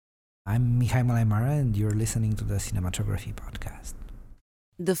I'm Mihai Mălaimare, and you're listening to the Cinematography Podcast.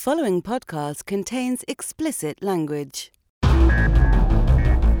 The following podcast contains explicit language.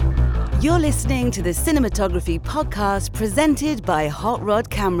 You're listening to the Cinematography Podcast presented by Hot Rod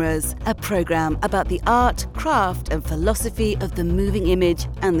Cameras, a program about the art, craft, and philosophy of the moving image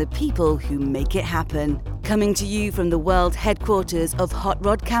and the people who make it happen. Coming to you from the world headquarters of Hot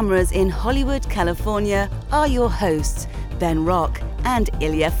Rod Cameras in Hollywood, California, are your hosts, Ben Rock and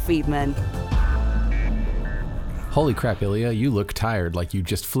Ilya Friedman. Holy crap, Ilya, you look tired like you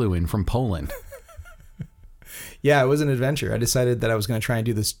just flew in from Poland. Yeah, it was an adventure. I decided that I was going to try and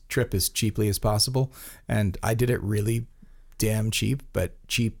do this trip as cheaply as possible, and I did it really damn cheap, but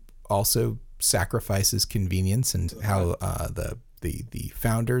cheap also sacrifices convenience, and how the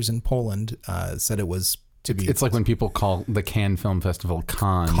founders in Poland said it was to be. It's like when people call the Cannes Film Festival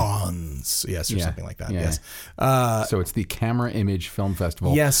Cons, yes, or something like that. Yeah. Yes. So it's the Camera Image Film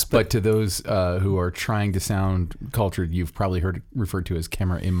Festival. Yes, but to those who are trying to sound cultured, you've probably heard it referred to as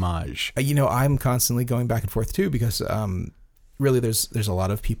Camera Image. I'm constantly going back and forth too, because really there's a lot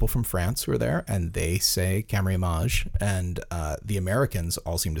of people from France who are there, and they say Camera Image, and the Americans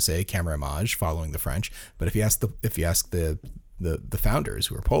all seem to say Camera Image, following the French. But if you ask the founders,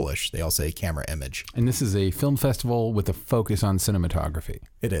 who are Polish, they all say Camera Image. And this is a film festival with a focus on cinematography.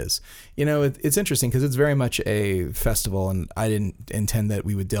 It is. It's interesting because it's very much a festival, and I didn't intend that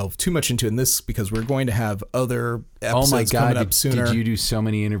we would delve too much into this, because we're going to have other episodes coming up sooner. Did you do so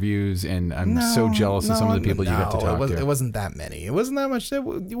many interviews? And I'm so jealous of some of the people you got to talk to. It wasn't that many. It wasn't that much.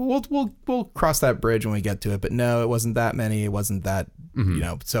 We'll cross that bridge when we get to it. But no, it wasn't that many. It wasn't that,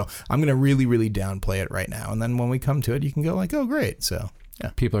 So I'm going to really, really downplay it right now. And then when we come to it, you can go like, oh, great. So, yeah.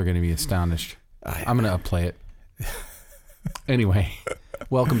 People are going to be astonished. I'm going to upplay it. Anyway,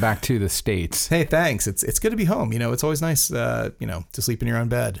 welcome back to the States. Hey, thanks. It's good to be home. It's always nice, to sleep in your own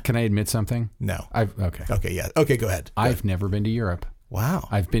bed. Can I admit something? No. Okay, yeah. Okay, go ahead. I've never been to Europe. Wow.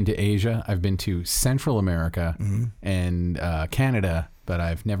 I've been to Asia. I've been to Central America and Canada, but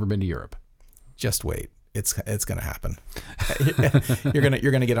I've never been to Europe. Just wait. It's going to happen. You're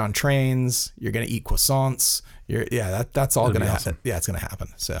going to get on trains. You're going to eat croissants. That's all going to happen. Yeah, it's going to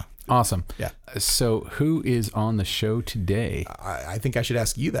happen. So awesome. Yeah. So who is on the show today? I think I should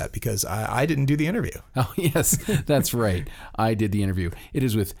ask you that, because I didn't do the interview. Oh, yes, that's right. I did the interview. It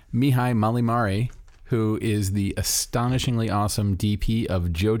is with Mihai Mălaimare, who is the astonishingly awesome DP of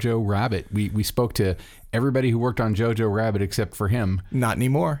Jojo Rabbit. We spoke to everybody who worked on Jojo Rabbit except for him. Not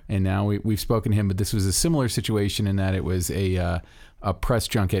anymore. And now we've spoken to him, but this was a similar situation in that it was a press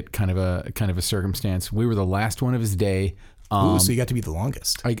junket kind of a circumstance. We were the last one of his day. So you got to be the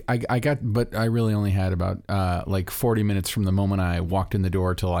longest. But I really only had about 40 minutes from the moment I walked in the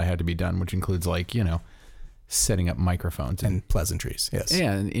door till I had to be done, which includes setting up microphones and pleasantries. Yes.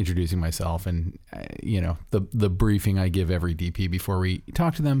 Yeah, and introducing myself, and the briefing I give every DP before we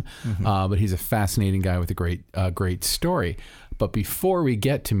talk to them. But he's a fascinating guy with a great story. But before we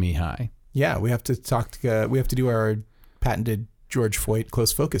get to Mihai, we have to talk. We have to do our patented George Foyt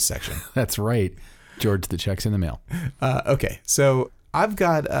close focus section. That's right, George. The check's in the mail. Okay, so I've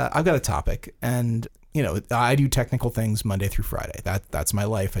got a topic, and I do technical things Monday through Friday. That's my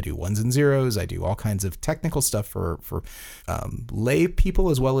life. I do ones and zeros. I do all kinds of technical stuff for lay people,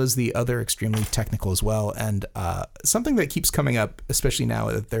 as well as the other extremely technical as well. And something that keeps coming up, especially now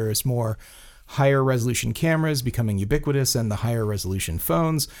that there is more higher resolution cameras becoming ubiquitous and the higher resolution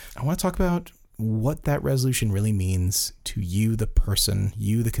phones, I want to talk about what that resolution really means to you, the person,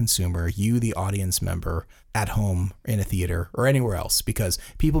 you, the consumer, you, the audience member at home, in a theater, or anywhere else, because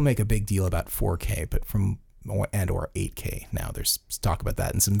people make a big deal about 4K, but or 8K now. There's talk about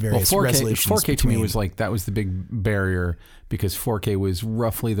that and some various resolutions. 4K to me was that was the big barrier, because 4K was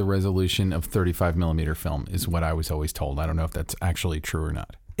roughly the resolution of 35 millimeter film, is what I was always told. I don't know if that's actually true or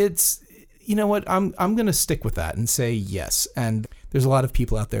not. It's, you know what, I'm going to stick with that and say yes. And there's a lot of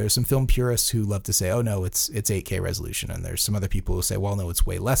people out there, some film purists who love to say, oh no, it's 8K resolution. And there's some other people who say, well, no, it's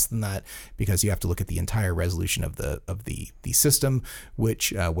way less than that, because you have to look at the entire resolution of the system,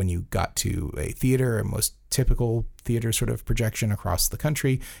 which when you got to a theater, a most typical theater sort of projection across the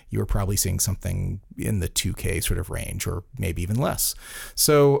country, you were probably seeing something in the 2K sort of range, or maybe even less.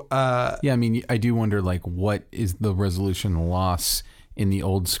 So I do wonder, what is the resolution loss in the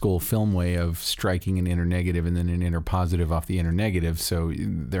old school film way of striking an inner negative and then an inner positive off the inner negative. So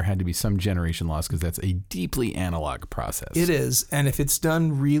there had to be some generation loss, because that's a deeply analog process. It is. And if it's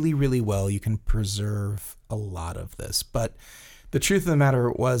done really, really well, you can preserve a lot of this. But The truth of the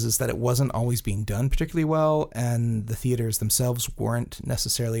matter is that it wasn't always being done particularly well, and the theaters themselves weren't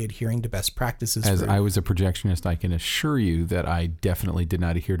necessarily adhering to best practices. As I was a projectionist, I can assure you that I definitely did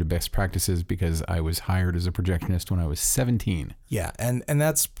not adhere to best practices because I was hired as a projectionist when I was 17. Yeah, and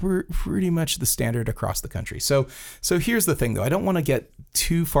that's pretty much the standard across the country. So here's the thing, though. I don't want to get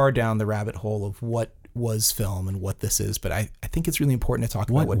too far down the rabbit hole of what was film and what this is, but I think it's really important to talk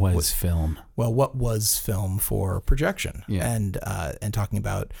about what was film. Well, what was film for projection, and talking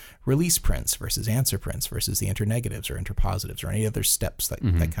about release prints versus answer prints versus the internegatives or interpositives or any other steps that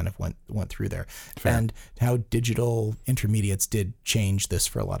kind of went through there. Fair. And how digital intermediates did change this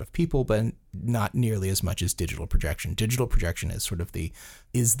for a lot of people, but not nearly as much as digital projection. Digital projection is sort of the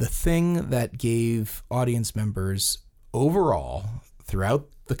thing that gave audience members overall throughout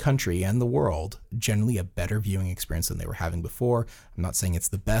the country and the world generally a better viewing experience than they were having before. I'm not saying it's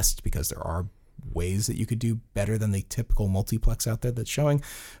the best, because there are ways that you could do better than the typical multiplex out there that's showing,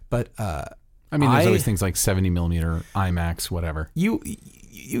 but I mean, there's always things like 70 millimeter IMAX, whatever. You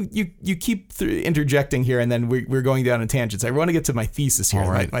keep interjecting here, and then we're going down on tangents. I want to get to my thesis here.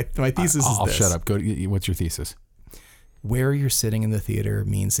 All right. My thesis is this. I'll shut up. What's your thesis? Where you're sitting in the theater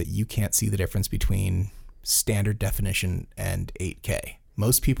means that you can't see the difference between standard definition and 8K.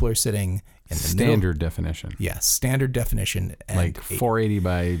 Most people are sitting in the standard definition. Yes, standard definition. And like 480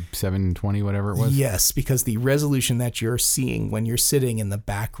 by 720, whatever it was? Yes, because the resolution that you're seeing when you're sitting in the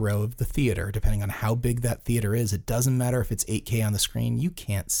back row of the theater, depending on how big that theater is, it doesn't matter if it's 8K on the screen, you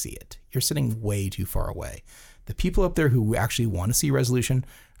can't see it. You're sitting way too far away. The people up there who actually want to see resolution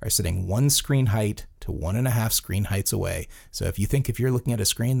are sitting 1 screen height to 1.5 screen heights away. So if you're looking at a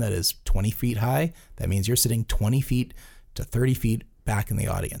screen that is 20 feet high, that means you're sitting 20 feet to 30 feet back in the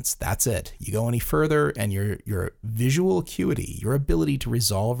audience. That's it. You go any further and your visual acuity, your ability to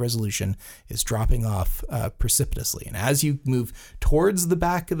resolve resolution is dropping off precipitously. And as you move towards the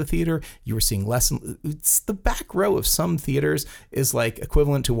back of the theater, you are seeing less. It's the back row of some theaters is like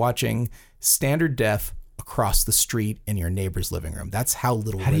equivalent to watching standard def across the street in your neighbor's living room. That's how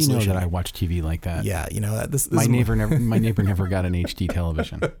little resolution. How do you know that I watch TV like that? Yeah, this my neighbor never got an HD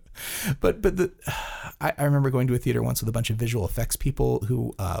television. But I remember going to a theater once with a bunch of visual effects people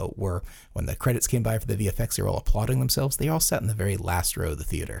who were, when the credits came by for the VFX, they were all applauding themselves. They all sat in the very last row of the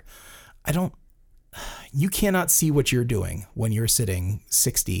theater. You cannot see what you're doing when you're sitting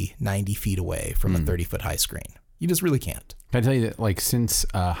 60, 90 feet away from a 30-foot high screen. You just really can't. Can I tell you that, like, since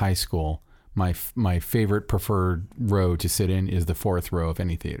high school, my favorite preferred row to sit in is the 4th row of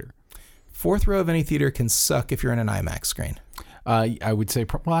any theater. 4th row of any theater can suck if you're in an IMAX screen. I would say,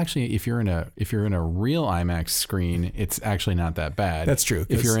 well, actually, if you're in a real IMAX screen, it's actually not that bad. That's true.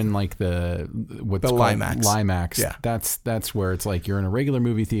 If you're in like the LIMAX, yeah, that's where it's like you're in a regular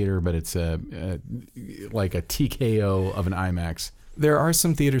movie theater, but it's like a TKO of an IMAX. There are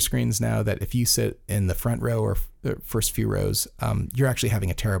some theater screens now that if you sit in the front row or the first few rows, you're actually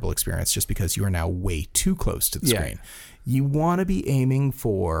having a terrible experience just because you are now way too close to the screen. You want to be aiming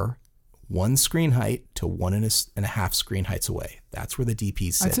for 1 screen height to 1.5 screen heights away. That's where the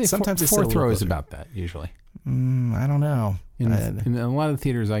DPs sit. I'd say sometimes 4th row is about that usually. I don't know. In a lot of the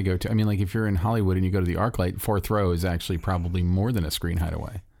theaters I go to, I mean, like if you're in Hollywood and you go to the ArcLight, 4th row is actually probably more than a screen height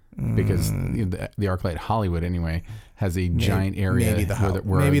away. Because the ArcLight Hollywood anyway has a giant area. Maybe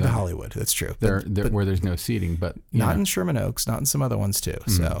the Hollywood. That's true. But where there's no seating, but not in Sherman Oaks, not in some other ones too.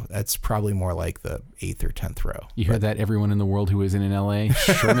 So that's probably more like the 8th or 10th row. You heard that, everyone in the world who isn't in LA?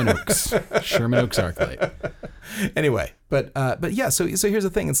 Sherman Oaks. Sherman Oaks ArcLight. Anyway, but yeah. So here's the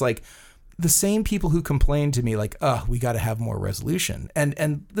thing. It's like the same people who complain to me like, we got to have more resolution.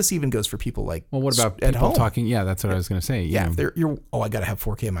 And this even goes for people like, well, what about at people home? Talking? Yeah, that's what I was going to say. Yeah. I got to have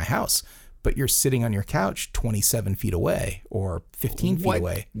 4K in my house, but you're sitting on your couch 27 feet away or 15 feet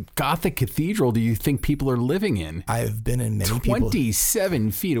away. Gothic cathedral do you think people are living in? I have been in many 27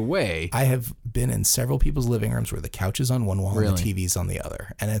 feet away. I have been in several people's living rooms where the couch is on one wall and the TV's on the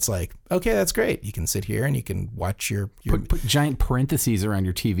other. And it's like, okay, that's great. You can sit here and you can watch your... Put giant parentheses around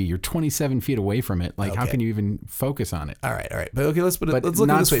your TV. You're 27 feet away from it. Like, how can you even focus on it? All right. But okay, let's look at this way.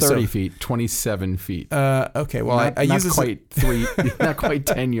 Not 30 feet, 27 feet. Okay, well, I use this... Not quite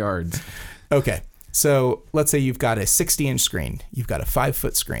 10 yards. Okay, so let's say you've got a 60-inch screen. You've got a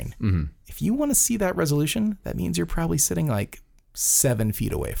 5-foot screen. Mm-hmm. If you want to see that resolution, that means you're probably sitting like 7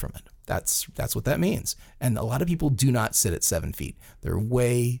 feet away from it. That's what that means. And a lot of people do not sit at 7 feet. They're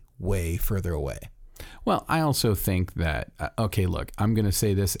way, way further away. Well, I also think that, okay, look, I'm going to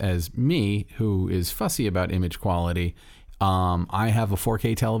say this as me, who is fussy about image quality. I have a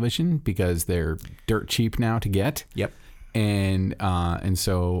 4K television because they're dirt cheap now to get. Yep. And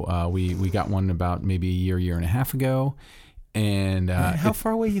so we got one about maybe a year and a half ago, And how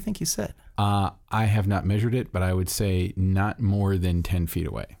far away do you think you sit? I have not measured it, but I would say not more than 10 feet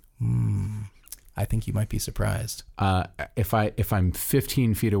away. I think you might be surprised. If I'm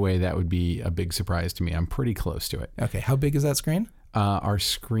 15 feet away, that would be a big surprise to me. I'm pretty close to it. Okay. How big is that screen? Our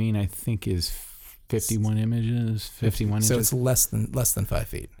screen, I think, is 51 images. 51 inches. So it's less than 5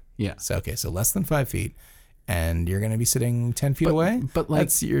 feet. Yeah. So less than 5 feet, and you're going to be sitting 10 feet away. But like,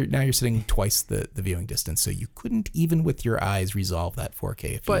 now you're sitting twice the viewing distance. So you couldn't even with your eyes resolve that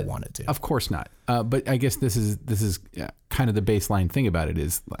 4K if you wanted to. Of course not. But I guess this is kind of the baseline thing about it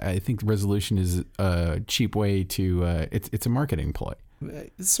is I think the resolution is a cheap way to it's a marketing ploy.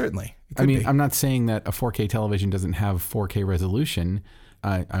 Certainly. I mean, I'm not saying that a 4K television doesn't have 4K resolution.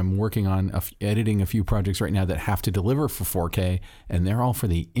 I'm working on editing a few projects right now that have to deliver for 4K, and they're all for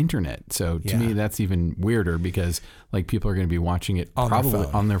the internet. So to me, that's even weirder because like people are going to be watching it probably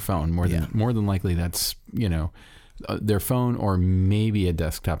on their phone more than likely. That's their phone or maybe a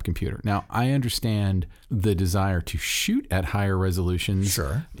desktop computer. Now, I understand the desire to shoot at higher resolutions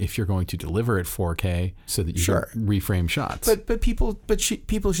if you're going to deliver at 4K so that you can reframe shots. But people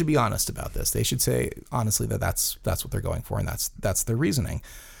should be honest about this. They should say honestly that that's what they're going for, and that's their reasoning.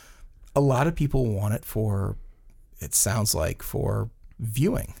 A lot of people want it for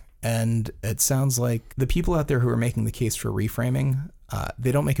viewing. And it sounds like the people out there who are making the case for reframing,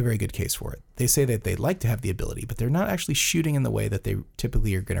 they don't make a very good case for it. They say that they'd like to have the ability, but they're not actually shooting in the way that they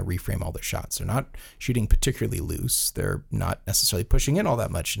typically are going to reframe all their shots. They're not shooting particularly loose. They're not necessarily pushing in all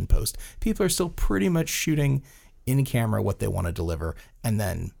that much in post. People are still pretty much shooting in camera what they want to deliver, and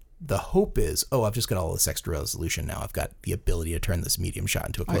then the hope is, I've just got all this extra resolution now. I've got the ability to turn this medium shot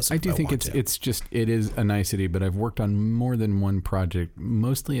into a close-up. I do think it is a nicety, but I've worked on more than one project,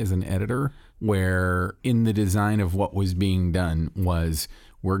 mostly as an editor, where in the design of what was being done was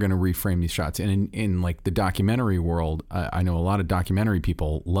we're going to reframe these shots. And in like the documentary world, I know a lot of documentary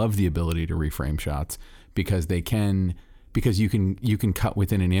people love the ability to reframe shots because you can cut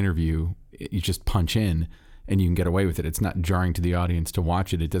within an interview. You just punch in. And you can get away with it. It's not jarring to the audience to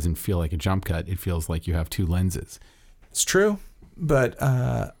watch it. It doesn't feel like a jump cut. It feels like you have two lenses. It's true, but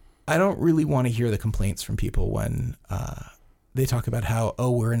I don't really want to hear the complaints from people when they talk about how,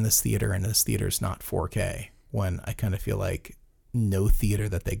 we're in this theater and this theater's not 4K, when I kind of feel like no theater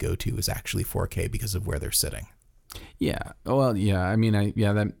that they go to is actually 4K because of where they're sitting. Yeah. Well, yeah. I mean,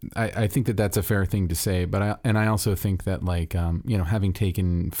 I think that that's a fair thing to say, but I also think that like, having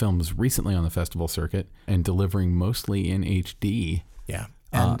taken films recently on the festival circuit and delivering mostly in HD. Yeah.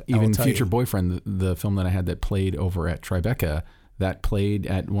 And even Future Boyfriend, the film that I had that played over at Tribeca, that played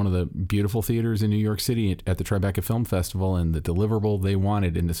at one of the beautiful theaters in New York City at the Tribeca Film Festival, and the deliverable they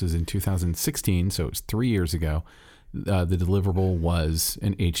wanted, and this was in 2016, so it was 3 years ago, the deliverable was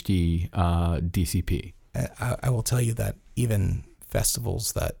an HD DCP. I will tell you that even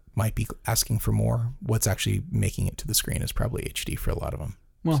festivals that might be asking for more, what's actually making it to the screen is probably HD for a lot of them.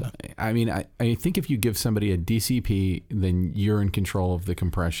 Well, so. I mean, I think if you give somebody a DCP, then you're in control of the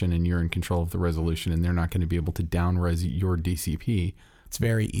compression and you're in control of the resolution, and they're not going to be able to down-res your DCP. It's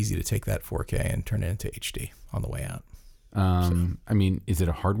very easy to take that 4K and turn it into HD on the way out. I mean, is it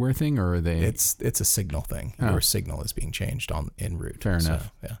a hardware thing or are they? It's a signal thing. Your signal is being changed en route. Fair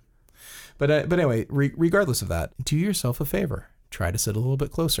enough. Yeah. But anyway, regardless of that, do yourself a favor. Try to sit a little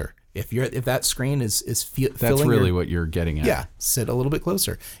bit closer. If that screen is filling, that's really what you're getting at. Yeah, sit a little bit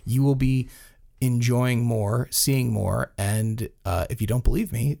closer. You will be enjoying more, seeing more, and if you don't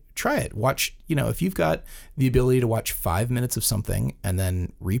believe me, try it. Watch. If you've got the ability to watch 5 minutes of something and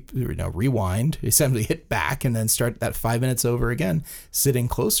then rewind, essentially hit back, and then start that 5 minutes over again, sitting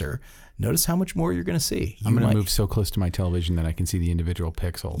closer. Notice how much more you're going to see. I'm going to move so close to my television that I can see the individual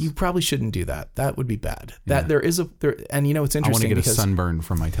pixels. You probably shouldn't do that. That would be bad. And it's interesting. I want to get a sunburn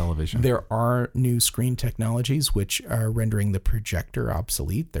from my television. There are new screen technologies which are rendering the projector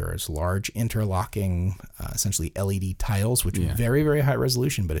obsolete. There's large interlocking, essentially LED tiles, which are very, very high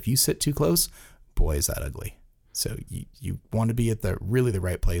resolution. But if you sit too close, boy, is that ugly. So you want to be at the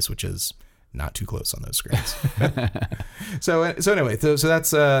right place, which is not too close on those screens. So anyway, so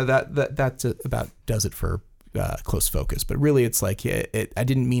that's that about does it for close focus. But really, it's like I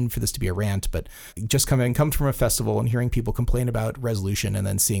didn't mean for this to be a rant, but just come from a festival and hearing people complain about resolution and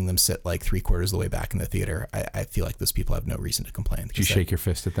then seeing them sit like 3/4 of the way back in the theater, I feel like those people have no reason to complain. Did you shake your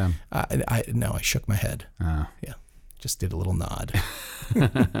fist at them? No, I shook my head. Oh. Yeah. Just did a little nod.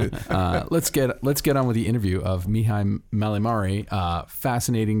 Let's get on with the interview of Mihai Mălaimare,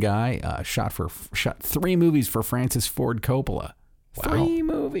 fascinating guy. Shot 3 movies for Francis Ford Coppola. Wow. 3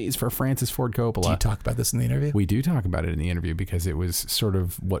 movies for Francis Ford Coppola. Do you talk about this in the interview? We do talk about it in the interview because it was sort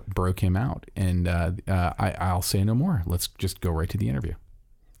of what broke him out. And I'll say no more. Let's just go right to the interview.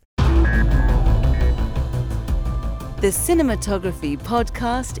 The Cinematography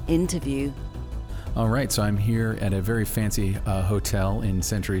Podcast Interview. All right, so I'm here at a very fancy hotel in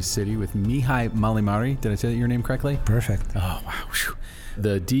Century City with Mihai Mălaimare. Did I say your name correctly? Perfect. Oh, wow. Whew.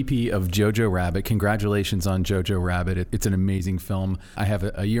 The DP of Jojo Rabbit. Congratulations on Jojo Rabbit. It's an amazing film. I have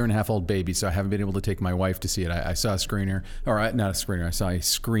a 1.5-year-old baby, so I haven't been able to take my wife to see it. I saw a screener, not a screener, I saw a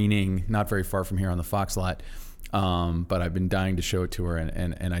screening not very far from here on the Fox lot. But I've been dying to show it to her,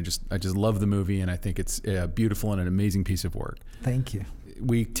 and I just love the movie, and I think it's beautiful and an amazing piece of work. Thank you.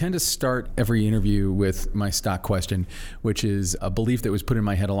 We tend to start every interview with my stock question, which is a belief that was put in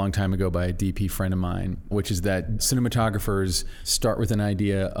my head a long time ago by a DP friend of mine, which is that cinematographers start with an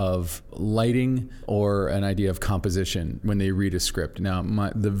idea of lighting or an idea of composition when they read a script. Now,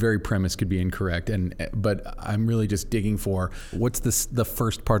 the very premise could be incorrect, but I'm really just digging for what's the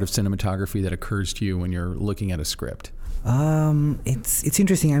first part of cinematography that occurs to you when you're looking at a script? It's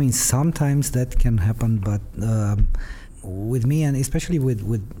interesting. I mean, sometimes that can happen, but with me, and especially with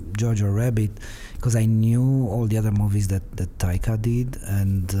Jojo Rabbit, because I knew all the other movies that Taika did,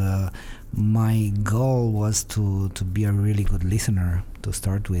 and my goal was to be a really good listener to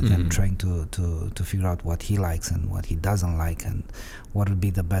start with, mm-hmm. and trying to figure out what he likes and what he doesn't like, and what would be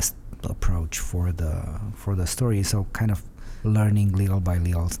the best approach for the story. So kind of learning little by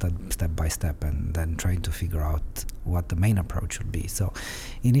little, step by step, and then trying to figure out what the main approach would be. So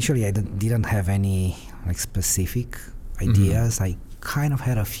initially I didn't have any specific ideas. Mm-hmm. I kind of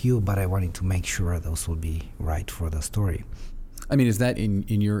had a few, but I wanted to make sure those would be right for the story. I mean, is that in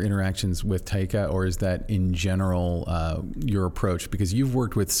your interactions with Taika, or is that in general your approach? Because you've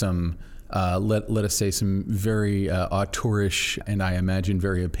worked with some, let us say, some very auteurish and I imagine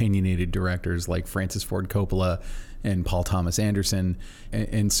very opinionated directors like Francis Ford Coppola and Paul Thomas Anderson.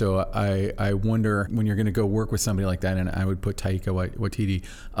 And so I wonder, when you're going to go work with somebody like that, and I would put Taika Waititi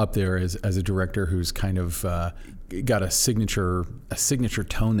up there as a director who's kind of got a signature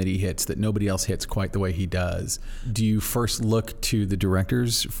tone that he hits that nobody else hits quite the way he does. Do you first look to the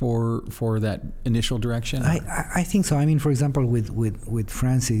directors for that initial direction? I think so. I mean, for example, with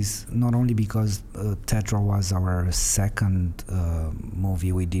Francis, not only because Tetra was our second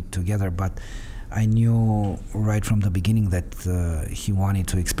movie we did together, but I knew right from the beginning that he wanted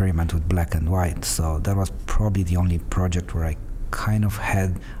to experiment with black and white. So that was probably the only project where I kind of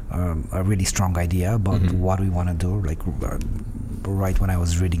had a really strong idea about mm-hmm. what we want to do, right when I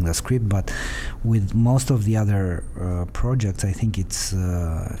was reading the script. But with most of the other projects, I think it's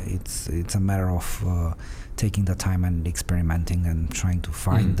a matter of taking the time and experimenting and trying to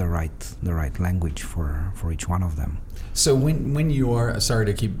find mm-hmm. the right language for each one of them. So when you are, sorry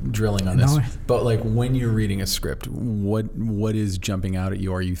to keep drilling on this, but when you're reading a script, what is jumping out at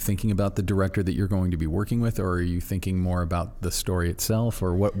you? Are you thinking about the director that you're going to be working with, or are you thinking more about the story itself,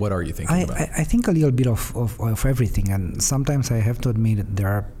 or what are you thinking about? I think a little bit of everything, and sometimes I have to admit that there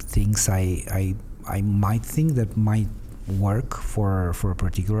are things I might think that might work for a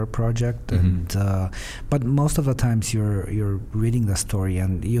particular project, mm-hmm. and but most of the times you're reading the story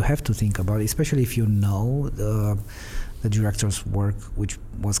and you have to think about it, especially if you know the director's work, which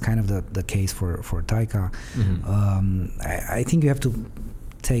was kind of the case for Taika. Mm-hmm. I think you have to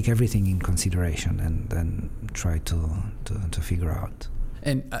take everything in consideration and then try to figure out.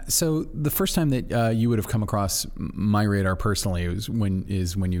 And so the first time that you would have come across my radar personally is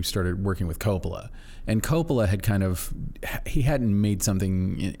when you started working with Coppola. And Coppola had he hadn't made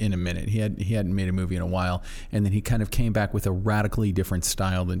something in a minute. He hadn't made a movie in a while, and then he kind of came back with a radically different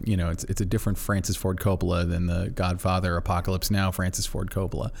style than, it's a different Francis Ford Coppola than the Godfather, Apocalypse Now Francis Ford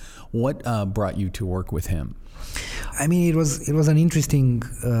Coppola. What brought you to work with him? I mean, it was an interesting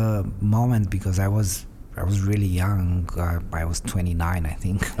moment because I was really young. I was 29, I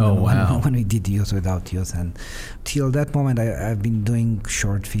think. Oh, wow. When we did Youth Without Youth. And till that moment, I've been doing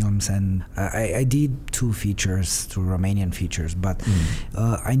short films, and I did 2 Romanian features. But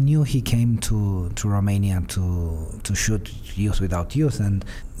I knew he came to Romania to shoot Youth Without Youth, and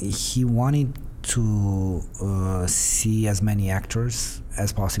he wanted to see as many actors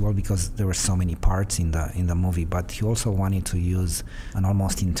as possible because there were so many parts in the movie, but he also wanted to use an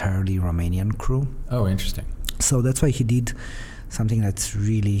almost entirely Romanian crew. Oh, interesting. So that's why he did something that's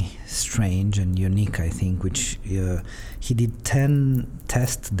really strange and unique, I think, which he did 10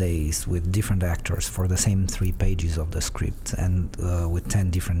 test days with different actors for the same 3 pages of the script, and with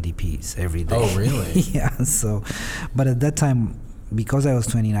 10 different DPs every day. Oh, really? Yeah. So, but at that time, because I was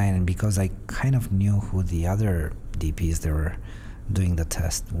 29 and because I kind of knew who the other DPs there were doing the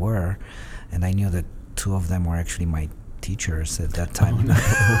test were, and I knew that 2 of them were actually my teachers at that time.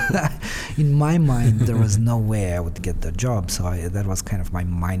 In my mind, there was no way I would get the job, so that was kind of my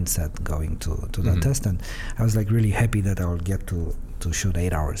mindset going to the test, and I was like really happy that I would get to shoot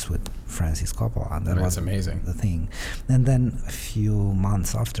 8 hours with Francis Coppola, and that was amazing. The thing. And then a few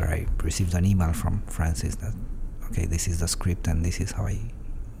months after, I received an email from Francis that, okay, this is the script and this is how I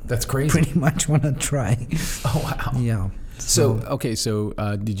That's crazy. pretty much want to try. Oh, wow. Yeah. So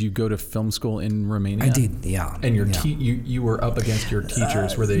did you go to film school in Romania? I did, yeah. And you were up against your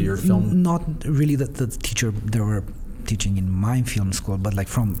teachers. Were they your film? Not really the teacher. They were teaching in my film school, but like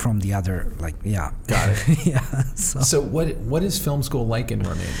from the other, like, yeah. Got it. Yeah. So what is film school like in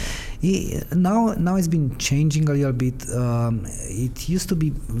Romania? Now it's been changing a little bit. It used to be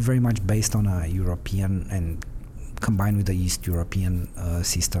very much based on a European and combined with the East European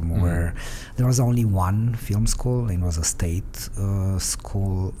system, where there was only one film school, and it was a state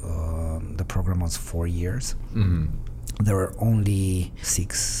school. The program was 4 years. There were only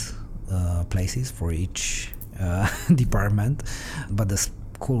 6 places for each department, but the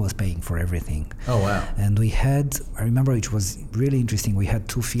school was paying for everything. Oh, wow. And I remember, which was really interesting, we had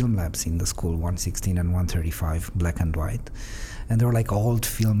 2 film labs in the school, 116 and 135, black and white. And they were like old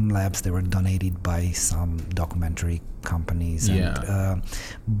film labs. They were donated by some documentary companies. Yeah.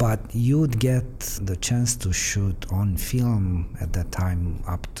 But you'd get the chance to shoot on film at that time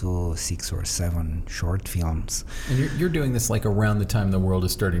up to 6 or 7 short films. And you're doing this like around the time the world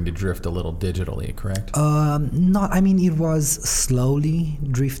is starting to drift a little digitally, correct? It was slowly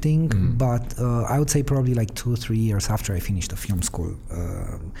drifting, but I would say probably like 2 or 3 years after I finished the film school,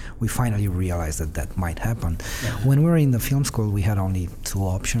 we finally realized that might happen. Yeah. When we were in the film school, we had only 2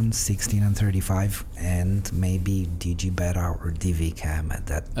 options, 16 and 35, and maybe Digibeta or DV-Cam at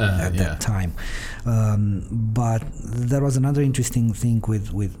that time. But there was another interesting thing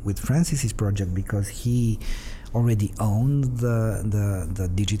with Francis's project, because he already owned the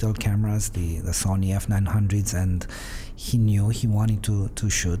digital cameras, the Sony F900s, and he knew he wanted to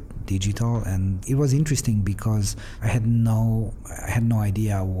shoot digital. And it was interesting because I had no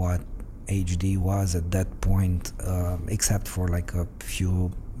idea what HD was at that point, except for like a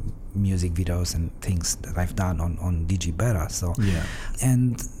few music videos and things that I've done on Digibeta. So, yeah.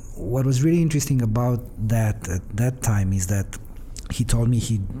 And what was really interesting about that at that time is that he told me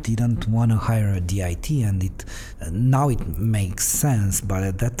he didn't want to hire a DIT, and now it makes sense, but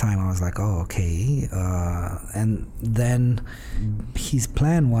at that time I was like, oh, okay. And then his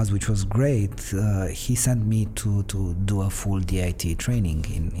plan was, which was great, he sent me to do a full DIT training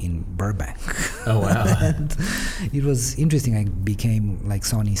in Burbank. Oh, wow. And it was interesting. I became like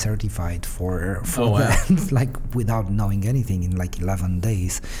Sony certified for that, like without knowing anything. In like 11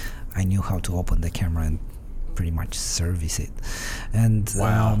 days, I knew how to open the camera and pretty much service it. And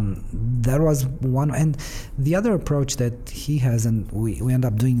that was one. And the other approach that he has, and we end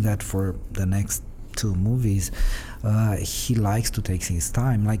up doing that for the next 2 movies, he likes to take his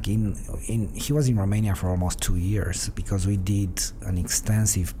time. Like he was in Romania for almost 2 years, because we did an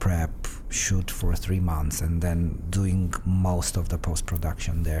extensive prep shoot for 3 months and then doing most of the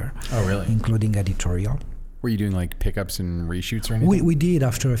post-production there. Oh, really? Including editorial. Were you doing like pickups and reshoots or anything? We did.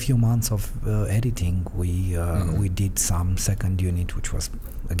 After a few months of editing, we did some second unit, which was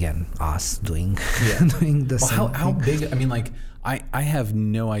again us doing doing the same. How big? I mean, like I have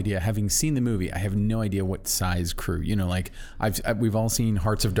no idea. Having seen the movie, I have no idea what size crew. You know, like we've all seen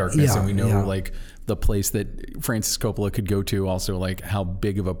Hearts of Darkness, and we know like the place that Francis Coppola could go to. Also, like how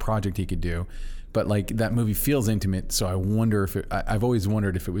big of a project he could do. But like that movie feels intimate, so I wonder if I've always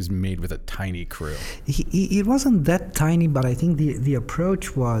wondered if it was made with a tiny crew. It wasn't that tiny, but I think the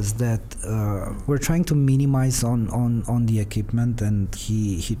approach was that we're trying to minimize on the equipment, and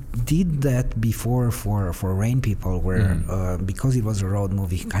he did that before for Rain People, where because it was a road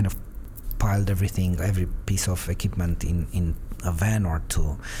movie, he kind of piled every piece of equipment in a van or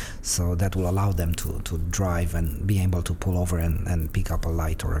 2, so that will allow them to drive and be able to pull over and pick up a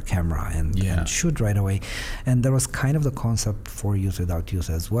light or a camera and shoot right away. And there was kind of the concept for Youth Without Youth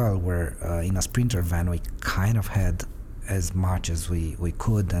as well, where in a Sprinter van we kind of had as much as we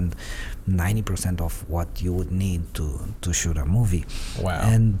could, and 90% of what you would need to shoot a movie. Wow.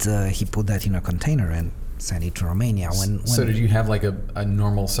 And he put that in a container, and send it to Romania. So did you have like a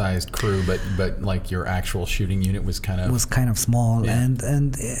normal sized crew, but like your actual shooting unit was kind of small, yeah.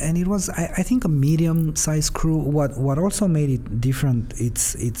 and it was I think a medium sized crew. What also made it different,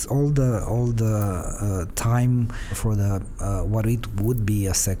 it's all the time for the what it would be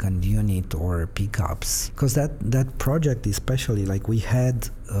a second unit or pickups, because that project especially, like we had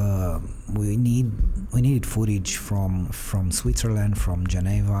we needed footage from Switzerland, from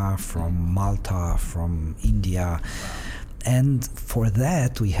Geneva, from Malta, from India. And for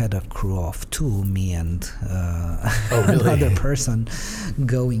that, we had a crew of two, me and another person,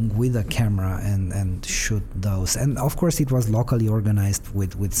 going with a camera and shoot those. And of course, it was locally organized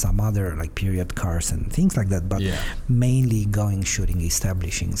with some other like period cars and things like that, but mainly shooting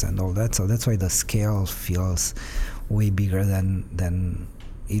establishings and all that. So that's why the scale feels way bigger than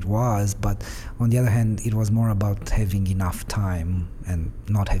it was. But on the other hand, it was more about having enough time and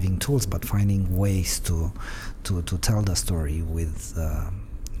not having tools, but finding ways to tell the story with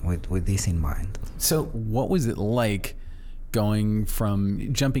this in mind. So what was it like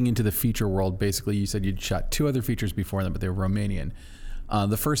jumping into the feature world? Basically, you said you'd shot two other features before that, but they were Romanian.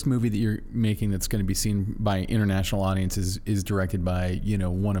 The first movie that you're making that's going to be seen by international audiences is directed by,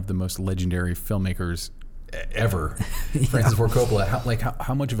 one of the most legendary filmmakers ever, Francis Ford Coppola.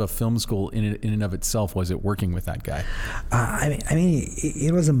 How much of a film school in and of itself was it working with that guy?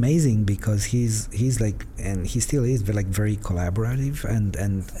 It was amazing because he's like, and he still is, like very collaborative,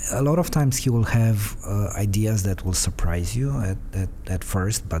 and a lot of times he will have ideas that will surprise you at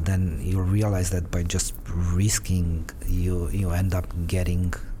first, but then you'll realize that by just risking, you end up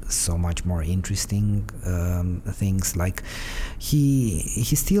getting so much more interesting things. Like he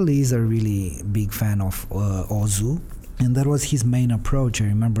still is a really big fan of Ozu, and that was his main approach. I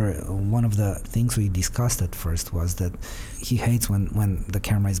remember one of the things we discussed at first was that he hates when the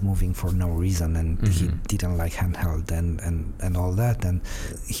camera is moving for no reason, and he didn't like handheld and all that, and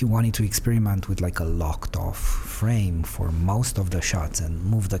he wanted to experiment with like a locked off frame for most of the shots and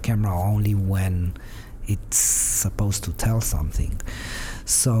move the camera only when it's supposed to tell something.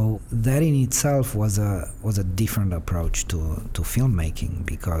 So that in itself was a different approach to filmmaking,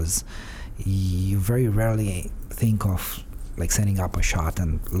 because you very rarely think of like setting up a shot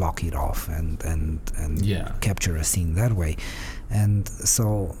and lock it off and capture a scene that way. And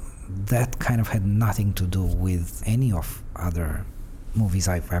so that kind of had nothing to do with any of other movies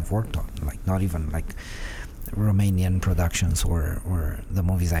I've worked on, like not even like Romanian productions or the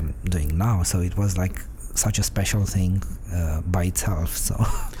movies I'm doing now. So it was like such a special thing by itself. So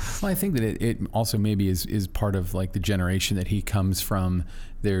well, I think that it also maybe is part of like the generation that he comes from.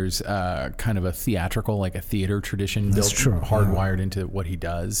 There's kind of a theatrical, like a theater tradition hardwired into what he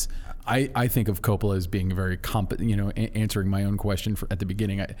does. I think of Coppola as being very competent, answering my own question at the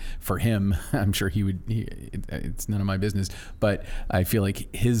beginning. For him, I'm sure it's none of my business, but I feel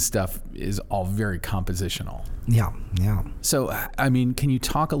like his stuff is all very compositional. Yeah. So, can you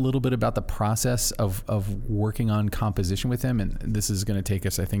talk a little bit about the process of working on composition with him? And this is going to take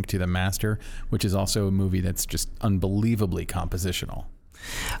us, I think, to The Master, which is also a movie that's just unbelievably compositional.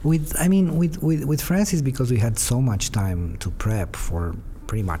 With Francis, because we had so much time to prep for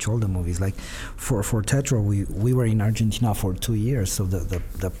pretty much all the movies. Like for Tetro, we were in Argentina for 2 years, so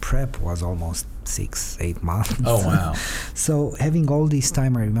the prep was almost 6-8 months. Oh wow. So having all this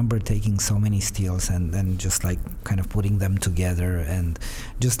time, I remember taking so many stills and just like kind of putting them together, and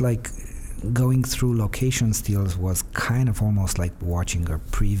just like going through location stills was kind of almost like watching a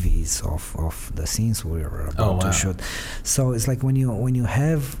previews of the scenes we were about to shoot. So it's like when you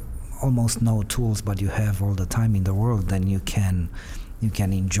have almost no tools, but you have all the time in the world, then you can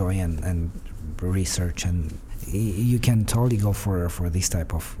enjoy and research, and you can totally go for this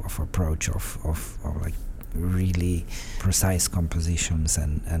type of approach of like really precise compositions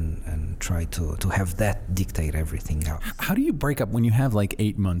and try to have that dictate everything out. How do you break up when you have like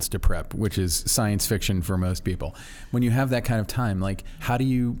 8 months to prep, which is science fiction for most people? When you have that kind of time, like how do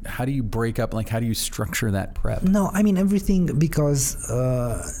you break up, like how do you structure that prep? No, everything, because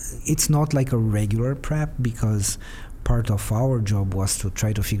it's not like a regular prep, because part of our job was to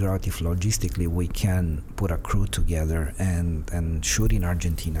try to figure out if logistically we can put a crew together and shoot in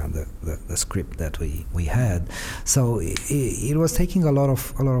Argentina the script that we had. So it was taking a lot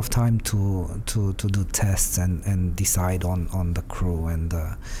of time to do tests and decide on the crew and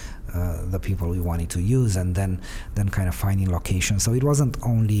the people we wanted to use, and then kind of finding locations. So it wasn't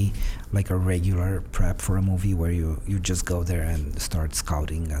only like a regular prep for a movie where you just go there and start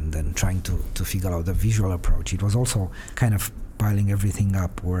scouting and then trying to figure out the visual approach. It was also kind of piling everything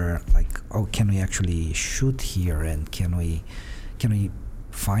up where like, can we actually shoot here, and can we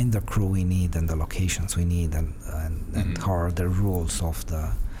find the crew we need and the locations we need, and how are the rules of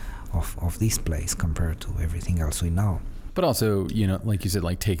this place compared to everything else we know. But also, like you said,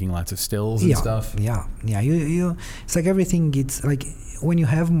 like taking lots of stills and stuff. Yeah. You it's like everything. It's like when you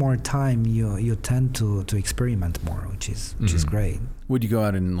have more time, you tend to experiment more, which is great. Would you go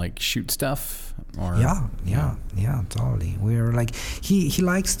out and like shoot stuff? Or Yeah, totally. We're like he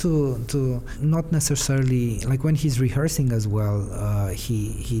likes to not necessarily like when he's rehearsing as well.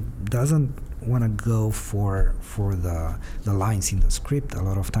 He doesn't want to go for the lines in the script. A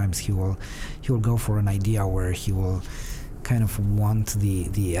lot of times he will go for an idea where he will kind of want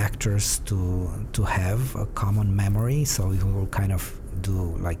the actors to have a common memory, so he will kind of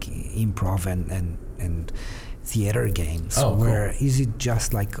do like improv and theater games where is it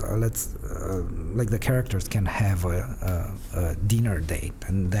just like like the characters can have a dinner date,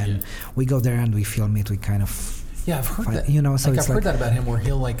 and then we go there and we film it. We kind of I've heard that. So I've heard that about him, where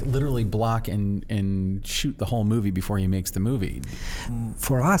he'll like literally block and shoot the whole movie before he makes the movie.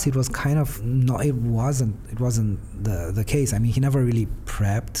 For us, it was kind of it wasn't the case. I mean, he never really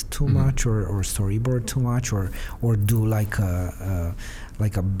prepped too much or storyboard too much or do like a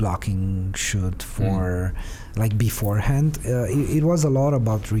blocking shoot for like beforehand. It was a lot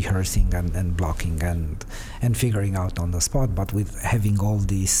about rehearsing and blocking and figuring out on the spot, but with having all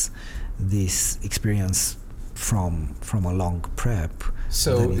this experience from a long prep.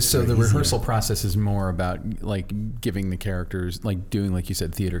 So the rehearsal process is more about like giving the characters, like doing, like you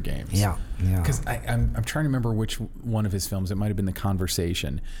said, theater games. Yeah. Because I'm trying to remember which one of his films. It might have been The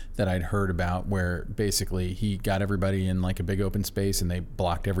Conversation that I'd heard about, where basically he got everybody in like a big open space and they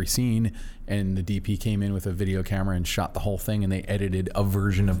blocked every scene, and the DP came in with a video camera and shot the whole thing, and they edited a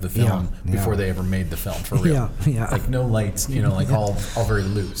version of the film before they ever made the film for real. Yeah. Like no lights, like all very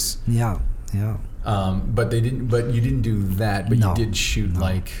loose. Yeah. But you didn't do that, but you did shoot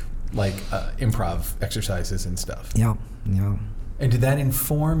like improv exercises and stuff. Yeah. And did that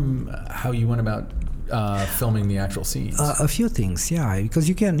inform how you went about filming the actual scenes? A few things, yeah, because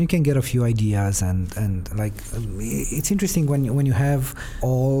you can get a few ideas and like it's interesting when you have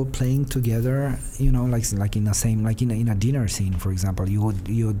all playing together, like in the same, like in a dinner scene, for example,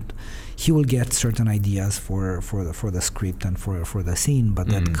 he will get certain ideas for the script and for the scene, but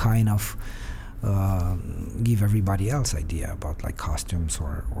that kind of give everybody else idea about like costumes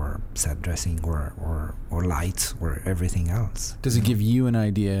or set dressing or lights or everything else. Does it give you an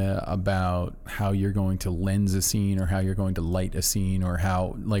idea about how you're going to lens a scene or how you're going to light a scene or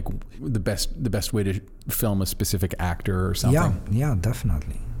how like the best way to film a specific actor or something? Yeah,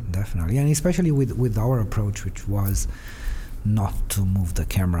 definitely, and especially with our approach, which was not to move the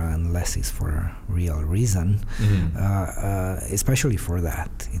camera unless it's for a real reason. Especially for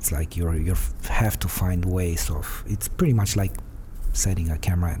that, it's like you have to find ways of. It's pretty much like setting a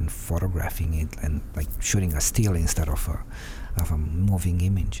camera and photographing it and like shooting a still instead of a moving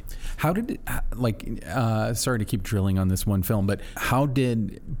image. How did sorry to keep drilling on this one film, but how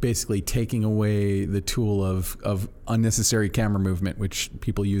did basically taking away the tool of unnecessary camera movement, which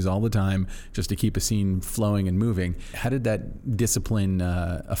people use all the time just to keep a scene flowing and moving, how did that discipline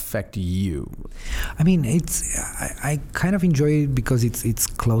affect you? I mean, I kind of enjoy it because it's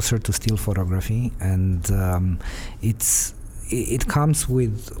closer to still photography, and it comes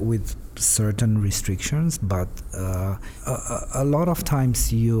with certain restrictions, but a lot of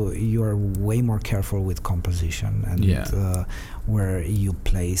times you are way more careful with composition and where you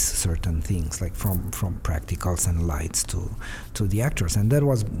place certain things, like from practicals and lights to the actors. And that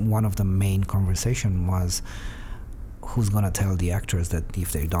was one of the main conversation was who's going to tell the actors that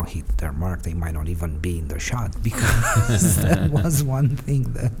if they don't hit their mark, they might not even be in the shot, because that was one thing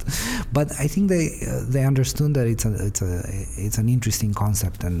that. But I think they understood that it's an interesting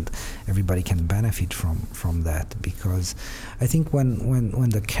concept and everybody can benefit from that, because I think when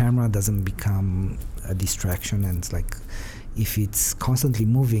the camera doesn't become a distraction, and it's like if it's constantly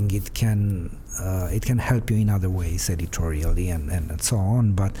moving, it can help you in other ways, editorially and so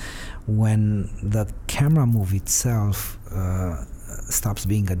on. But when the camera move itself stops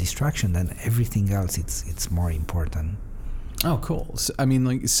being a distraction, then everything else it's more important. Oh, cool.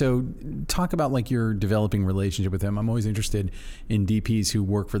 So, talk about like your developing relationship with him. I'm always interested in DPs who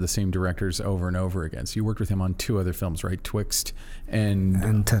work for the same directors over and over again. So you worked with him on 2 other films, right? Twixt and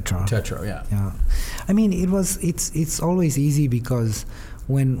Tetra. Tetra, yeah. I mean, it's always easy because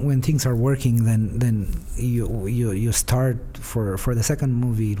when things are working, then you start for the second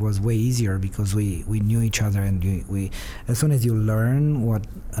movie. It was way easier because we knew each other, and we as soon as you learn what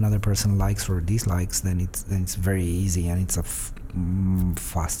another person likes or dislikes, then it's very easy, and it's a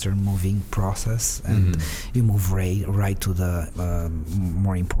faster moving process, and you move right to the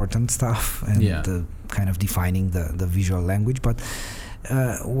more important stuff, and the kind of defining the visual language. But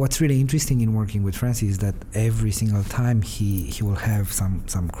what's really interesting in working with Francis is that every single time he will have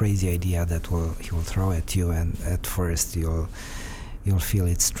some crazy idea that he will throw at you, and at first you'll feel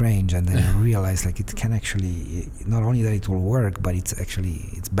it's strange, and then you realize like it can actually, not only that it will work, but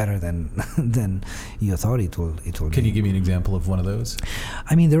it's better than you thought it will Can you give me an example of one of those?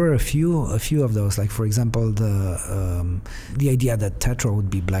 I mean, there were a few of those. Like, for example, the idea that Tetra would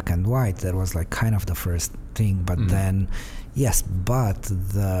be black and white, that was like kind of the first thing, but then but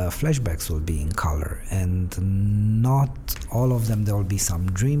the flashbacks will be in color, and not all of them. There will be some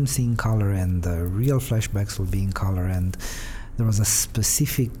dreams in color, and the real flashbacks will be in color, and there was a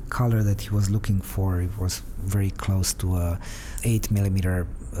specific color that he was looking for. It was very close to a 8mm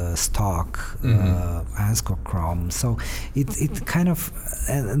stock Ansco-chrome. So it kind of,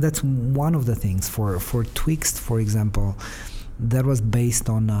 and that's one of the things. For Twixt, for example, that was based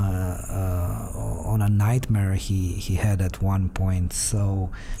on a nightmare he had at one point.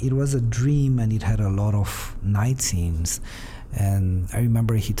 So it was a dream, and it had a lot of night scenes. And I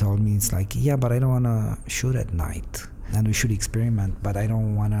remember he told me, it's like, yeah, but I don't want to shoot at night, and we should experiment, but I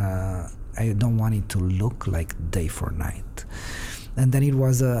don't want it to look like day for night. And then it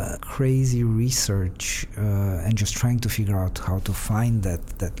was a crazy research and just trying to figure out how to find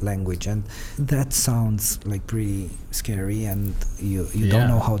that language, and that sounds like pretty scary, and you don't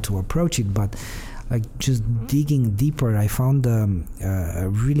know how to approach it. But like just digging deeper, I found a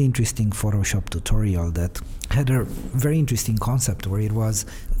really interesting Photoshop tutorial that had a very interesting concept where it was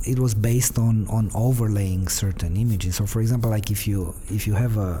based on overlaying certain images. So, for example, like if you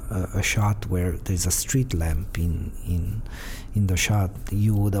have a shot where there's a street lamp in the shot,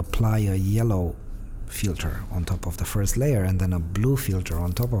 you would apply a yellow filter on top of the first layer, and then a blue filter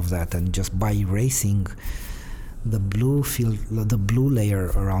on top of that, and just by erasing the blue layer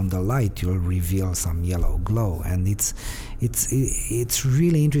around the light, you'll reveal some yellow glow. And it's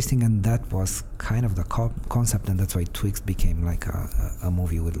really interesting, and that was kind of the concept, and that's why Twixt became like a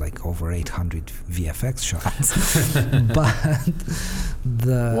movie with like over 800 VFX shots.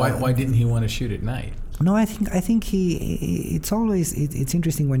 But why didn't he want to shoot at night? No, I think it's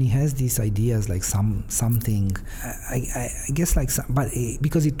interesting when he has these ideas, like something. I guess like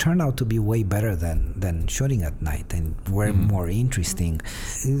because it turned out to be way better than shooting at night, and way more interesting.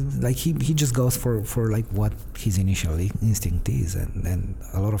 Like he just goes for like what his initial instinct is, and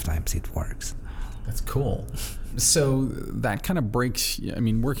a lot of times it works. That's cool. So that kind of breaks, I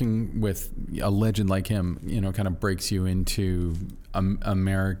mean, working with a legend like him, kind of breaks you into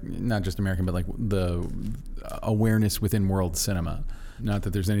not just American, but like the awareness within world cinema. Not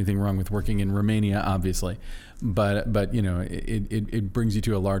that there's anything wrong with working in Romania, obviously, but it brings you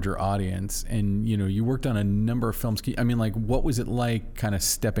to a larger audience. And, you worked on a number of films. I mean, like, what was it like kind of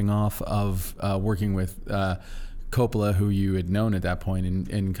stepping off of working with Coppola, who you had known at that point,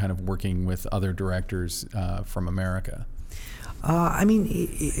 and kind of working with other directors from America? I mean,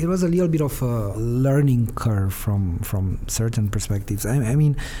 it was a little bit of a learning curve from certain perspectives. I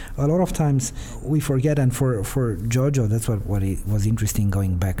mean, a lot of times we forget, and for Jojo, that's what it was interesting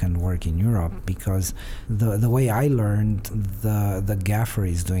going back and work in Europe, because the way I learned, the gaffer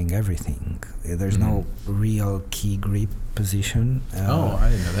is doing everything. There's no real key grip position. I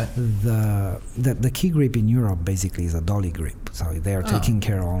didn't know that. The key grip in Europe basically is a dolly grip, so they are taking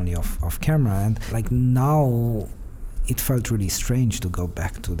care only of camera. And like now, it felt really strange to go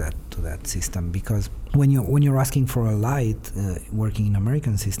back to that system, because when you're asking for a light, working in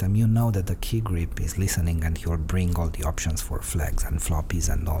American system, you know that the key grip is listening, and he'll bring all the options for flags and floppies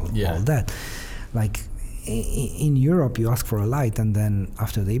and all that. Like in Europe, you ask for a light, and then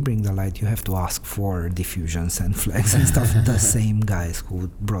after they bring the light, you have to ask for diffusions and flags and stuff. The same guys who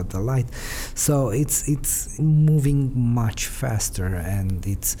brought the light, so it's moving much faster, and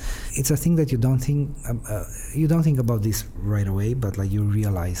it's a thing that you don't think about this right away, but like you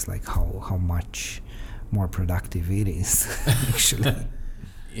realize like how much more productive it is actually.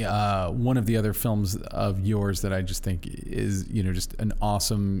 One of the other films of yours that I just think is, just an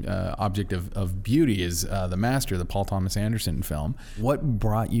awesome object of beauty is The Master, the Paul Thomas Anderson film. What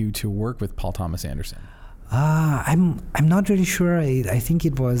brought you to work with Paul Thomas Anderson? I'm not really sure. I think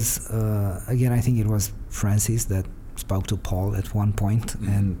it was I think it was Francis that spoke to Paul at one point,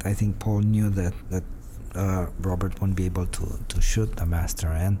 and I think Paul knew that Robert won't be able to shoot the master.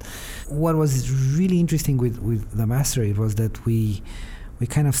 And what was really interesting with the master, it was that we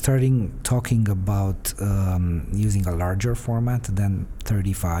kind of starting talking about using a larger format than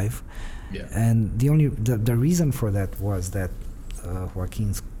 35. Yeah. And the reason for that was that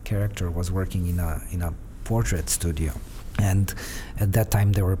Joaquin's character was working in a portrait studio, and at that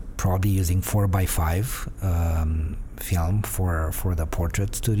time they were probably using 4x5 film for the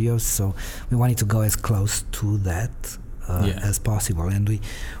portrait studios. So we wanted to go as close to that as possible, and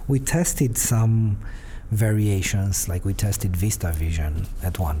we tested some variations, like we tested VistaVision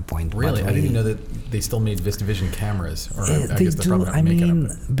at one point. Really? I didn't even know that they still made VistaVision cameras. Or I guess they're probably not I making mean,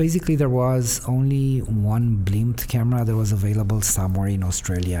 them. basically there was only one blimped camera that was available somewhere in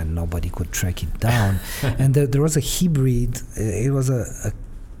Australia, and nobody could track it down. And there was a hybrid. It was a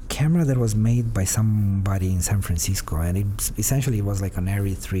camera that was made by somebody in San Francisco, and it essentially was like an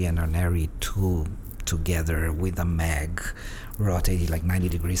Arri 3 and an Arri 2 together with a mag rotated like 90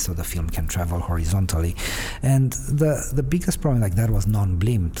 degrees so the film can travel horizontally. And the biggest problem like that was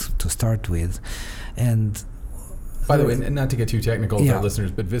non-blimped to start with. And by the way, not to get too technical with our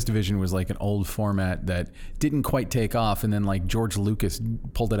listeners, but VistaVision was like an old format that didn't quite take off, and then like George Lucas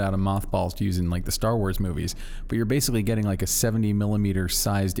pulled it out of mothballs to use in like the Star Wars movies. But you're basically getting like a 70 millimeter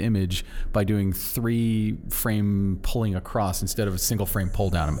sized image by doing 3 frame pulling across instead of a single frame pull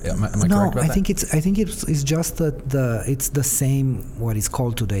down. Am I correct about that? I think it's just that it's the same what is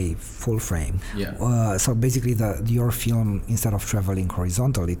called today full frame. Yeah. So basically your film, instead of traveling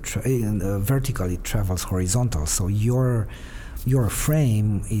horizontally, vertically, it travels horizontal. So your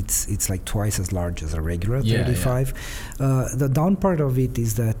frame, it's like twice as large as a regular 35. Yeah. The down part of it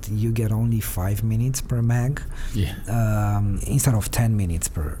is that you get only 5 minutes per mag, instead of 10 minutes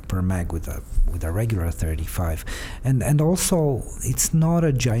per mag with a regular 35. And also it's not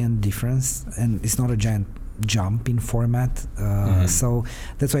a giant difference, and it's not a giant jump in format. So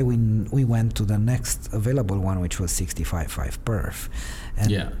that's why we went to the next available one, which was 65.5 perf, and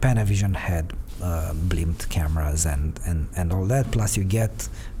Panavision had blimped cameras and all that, plus you get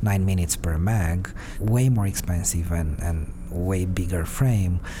 9 minutes per mag, way more expensive and way bigger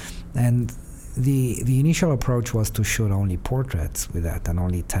frame. And the initial approach was to shoot only portraits with that, and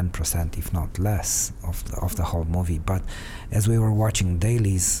only 10%, if not less, of the whole movie. But as we were watching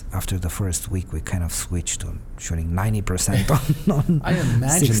dailies, after the first week, we kind of switched to shooting 90% on I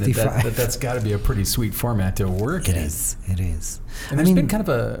imagine 65. that's got to be a pretty sweet format to work in. It is. And there's been kind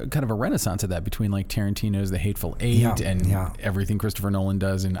of a renaissance of that between like Tarantino's The Hateful Eight and everything Christopher Nolan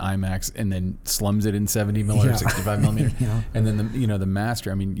does in IMAX, and then slums it in 70 millimeter, 65 millimeter, and then the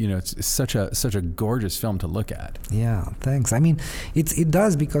Master. I mean, it's such a gorgeous film to look at. Yeah, thanks. I mean, it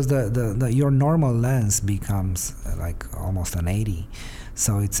does, because the your normal lens becomes like almost an 80.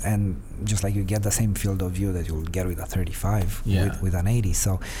 So and just like you get the same field of view that you'll get with a 35 with an 80.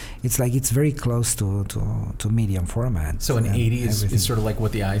 So it's like it's very close to medium format. So an 80 is sort of like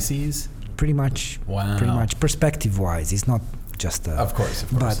what the eye sees? Pretty much. Wow. Pretty much. Perspective-wise, it's not just of course.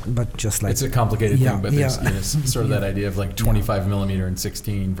 But just like... It's a complicated thing, but there's sort of that idea of like 25 millimeter and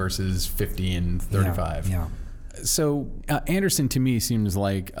 16 versus 50 and 35. Yeah. So Anderson to me seems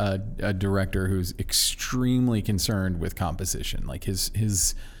like a director who's extremely concerned with composition. Like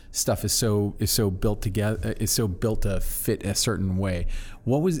his stuff is so built together, is so built to fit a certain way.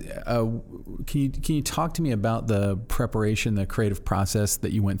 What was can you talk to me about the preparation, the creative process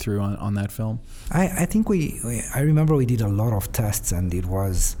that you went through on that film? I think I remember we did a lot of tests, and it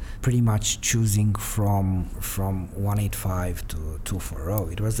was pretty much choosing from 185 to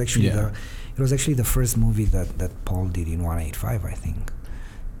 240. It was actually the first movie that Paul did in 185, I think.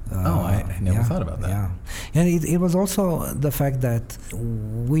 I never thought about that. Yeah, and it was also the fact that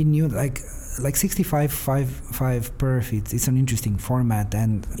we knew like 65.5 perf. It's an interesting format,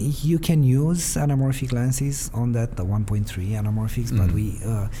 and you can use anamorphic lenses on that, the 1.3 anamorphics. But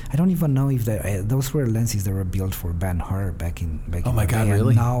I don't even know if those were lenses that were built for Ben-Hur back in. Oh my God,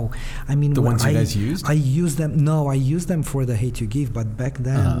 really? Now, I mean, the ones you guys used? I used them. No, I used them for The Hate You Give. But back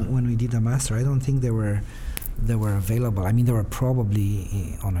then, when we did the master, I don't think they were available. I mean, they were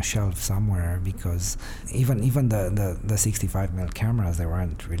probably on a shelf somewhere, because even the 65 mm cameras, they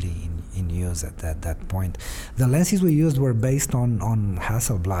weren't really in use at that point. The lenses we used were based on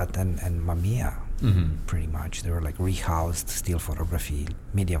Hasselblad and Mamiya, pretty much. They were like rehoused still photography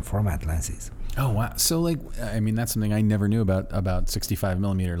medium format lenses. Oh wow! So like, I mean, that's something I never knew about 65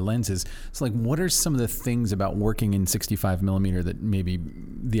 millimeter lenses. So like, what are some of the things about working in 65 millimeter that maybe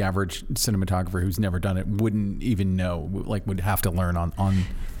the average cinematographer who's never done it wouldn't even know, like would have to learn on?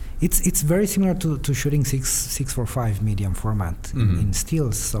 It's very similar to shooting 6:45 medium format in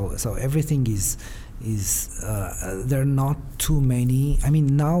stills. So everything is there are not too many. I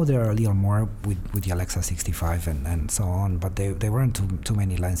mean, now there are a little more with the Alexa 65 and so on, but they weren't too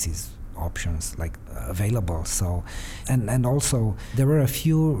many lenses options like available. So and also there were a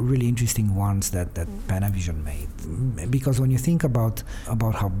few really interesting ones that Panavision made, because when you think about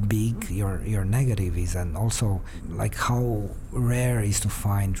how big your negative is, and also like how rare is to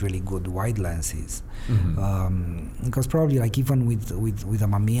find really good wide lenses, because probably like even with a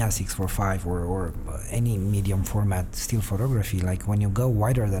Mamiya 645 or any medium format still photography, like when you go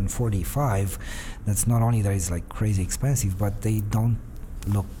wider than 45, that's not only that it's like crazy expensive, but they don't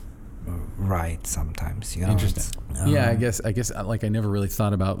look right sometimes, you know. Interesting. I guess like I never really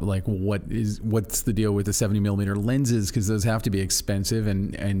thought about like what's the deal with the 70 millimeter lenses, because those have to be expensive,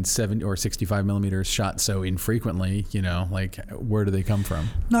 and 7 or 65 millimeters shot so infrequently, you know, like where do they come from?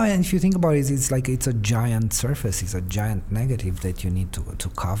 No, and if you think about it, it's like it's a giant surface, it's a giant negative that you need to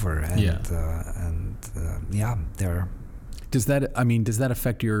cover, and they're. Does that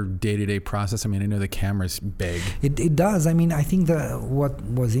affect your day-to-day process? I mean, I know the camera's big. It does. I mean, I think what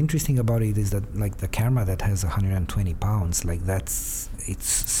was interesting about it is that like the camera that has 120 pounds, like it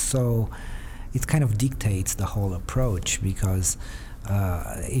kind of dictates the whole approach, because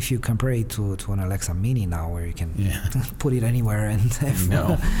if you compare it to an Alexa Mini now, where you can put it anywhere and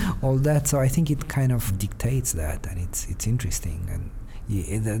have all that, so I think it kind of dictates that, and it's interesting. And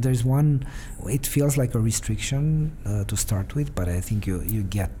there's one, it feels like a restriction to start with, but I think you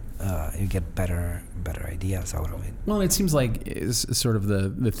get better ideas out of it. Well, it seems like it's sort of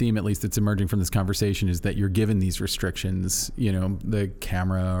the theme, at least that's emerging from this conversation, is that you're given these restrictions. You know, the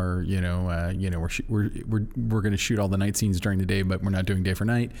camera, or we're going to shoot all the night scenes during the day, but we're not doing day for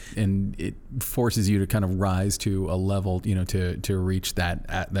night, and it forces you to kind of rise to a level, you know, to reach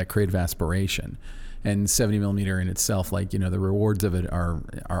that creative aspiration. And 70 millimeter in itself, like, you know, the rewards of it are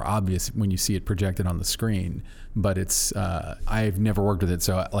obvious when you see it projected on the screen. But it's I've never worked with it,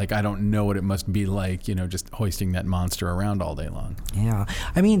 so like I don't know what it must be like, you know, just hoisting that monster around all day long. Yeah,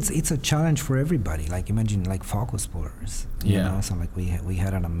 I mean it's a challenge for everybody. Like imagine like focus pullers. You know, so like we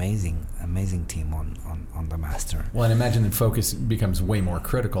had an amazing team on the Master. Well, and imagine that focus becomes way more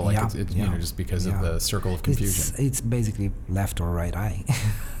critical, like it's you know, just because of the circle of confusion. It's basically left or right eye,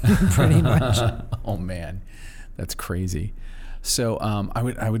 pretty much. Oh man, that's crazy. So I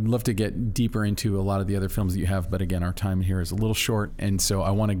would love to get deeper into a lot of the other films that you have, but again, our time here is a little short, and so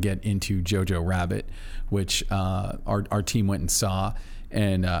I want to get into Jojo Rabbit, which our team went and saw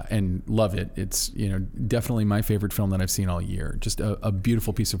and love it. It's, you know, definitely my favorite film that I've seen all year. Just a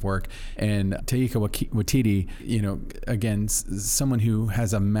beautiful piece of work. And Taika Waititi, you know, again, someone who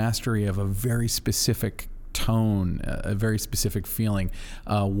has a mastery of a very specific tone, a very specific feeling.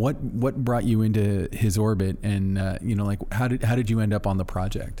 What brought you into his orbit, and you know, like how did you end up on the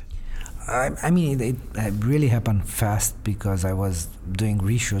project? I mean, it really happened fast, because I was doing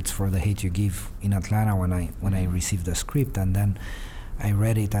reshoots for The Hate You Give in Atlanta when I received the script, and then I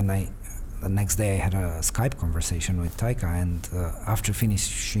read it, and the next day I had a Skype conversation with Taika, and after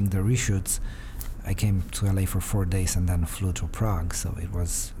finishing the reshoots, I came to LA for 4 days and then flew to Prague. So it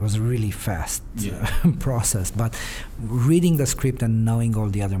was a really fast process. But reading the script and knowing all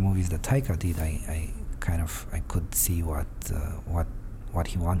the other movies that Taika did, I could see what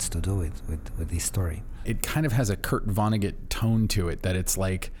he wants to do with this story. It kind of has a Kurt Vonnegut tone to it, that it's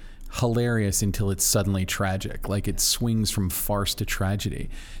like hilarious until it's suddenly tragic. Like it swings from farce to tragedy.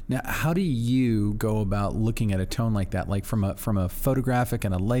 Now, how do you go about looking at a tone like that? Like from a photographic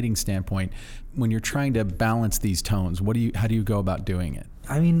and a lighting standpoint, when you're trying to balance these tones, how do you go about doing it?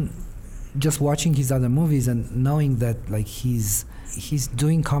 I mean, just watching his other movies and knowing that like he's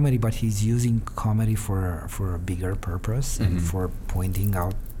doing comedy, but he's using comedy for a bigger purpose and for pointing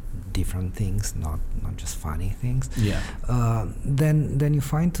out different things, not just funny things. Then you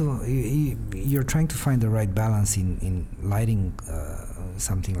find you're trying to find the right balance in lighting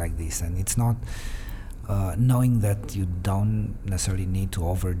something like this, and it's not knowing that you don't necessarily need to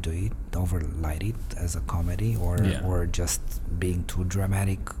overlight it as a comedy, or just being too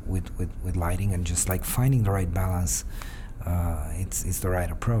dramatic with lighting, and just like finding the right balance. It's the right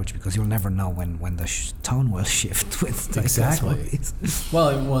approach, because you'll never know when the tone will shift with exactly.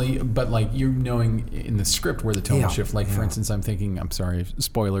 Well, but like you're knowing in the script where the tone will shift. Like for instance, I'm thinking, I'm sorry,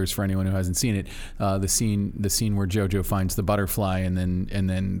 spoilers for anyone who hasn't seen it. The scene where Jojo finds the butterfly, and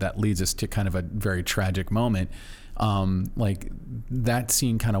then that leads us to kind of a very tragic moment. Like that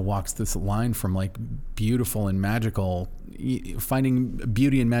scene kind of walks this line from like beautiful and magical finding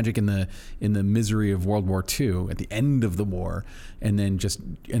beauty and magic in the misery of World War II at the end of the war, and then just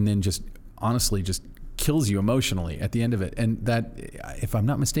honestly just kills you emotionally at the end of it. And that, if I'm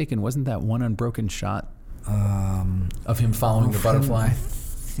not mistaken, wasn't that one unbroken shot of him following the butterfly?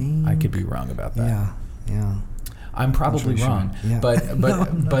 I could be wrong about that. Yeah. I'm probably wrong, sure. Yeah.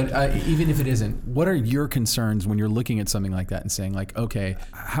 but even if it isn't, what are your concerns when you're looking at something like that and saying like, okay,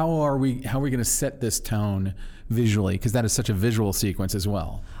 how are we going to set this tone visually? Because that is such a visual sequence as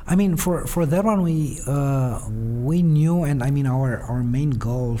well. I mean, for that one, we knew, and I mean, our main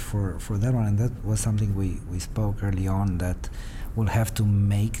goal for that one, and that was something we spoke early on, that we'll have to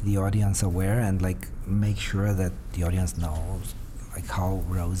make the audience aware and like make sure that the audience knows like how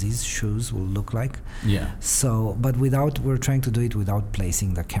Rosie's shoes will look like. Yeah. So, but we're trying to do it without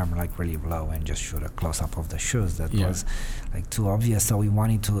placing the camera like really low and just shoot a close-up of the shoes. That was like too obvious. So we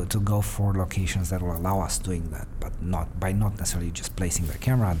wanted to go for locations that will allow us doing that, but not necessarily just placing the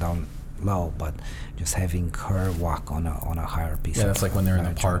camera down low, but just having her walk on a higher piece. Yeah, that's like when they're in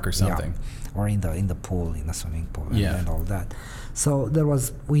the park or something. Yeah. Or in the pool, in the swimming pool, and all that. So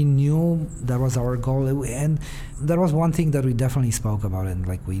we knew that was our goal, and that was one thing that we definitely spoke about, and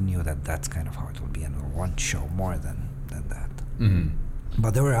like we knew that that's kind of how it would be, and we won't show more than that. Mm-hmm.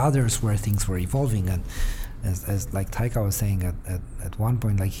 But there were others where things were evolving, and as like Taika was saying at one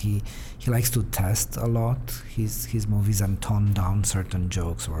point, like he likes to test a lot his movies and tone down certain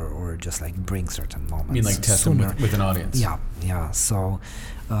jokes or just like bring certain moments. I mean, like test them with an audience. Yeah. So,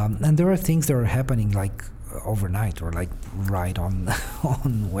 and there were things that were happening like overnight or like right on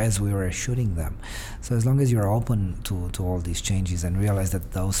as we were shooting them. So as long as you're open to all these changes and realize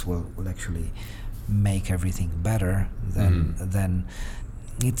that those will actually make everything better, then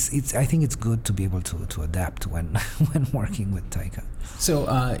it's I think it's good to be able to adapt when working with Taika. So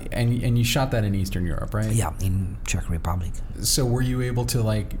and you shot that in Eastern Europe, right? Yeah, in Czech Republic. So were you able to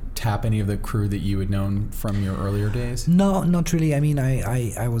like tap any of the crew that you had known from your earlier days? No, not really. I mean,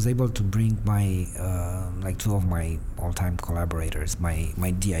 I was able to bring my like two of my all-time collaborators,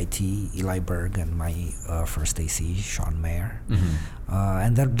 my DIT Eli Berg and my first AC Sean Mayer. Mm-hmm.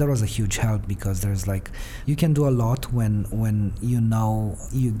 And that was a huge help, because there's like you can do a lot when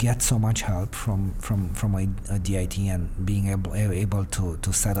you get so much help from a DIT and being able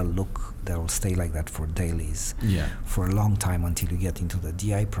to set a look that will stay like that for dailies, for a long time until you get into the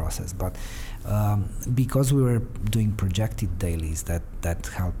DI process. But because we were doing projected dailies, that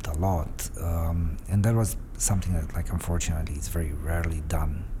helped a lot, and that was something that like unfortunately is very rarely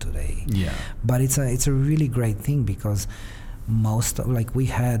done today. Yeah. But it's a really great thing, because we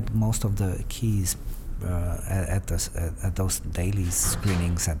had most of the keys at those daily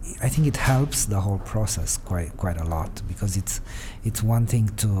screenings, and I think it helps the whole process quite a lot, because it's one thing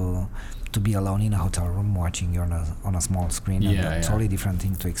to be alone in a hotel room watching you on a small screen, and a totally different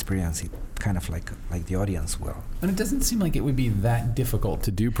thing to experience it kind of like the audience will. And it doesn't seem like it would be that difficult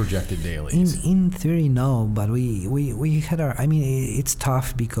to do projected dailies. In theory, no, but we had I mean, it's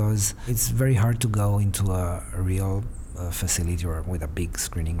tough because it's very hard to go into a real facility or with a big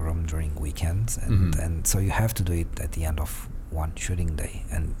screening room during weekends, and so you have to do it at the end of one shooting day,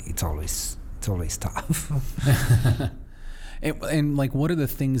 and it's always tough. And like, what are the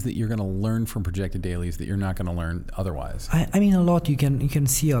things that you're going to learn from projected dailies that you're not going to learn otherwise? I mean, a lot. You can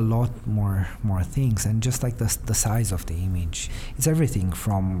see a lot more things, and just like the size of the image, it's everything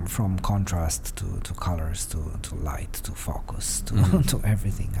from contrast to colors to light to focus to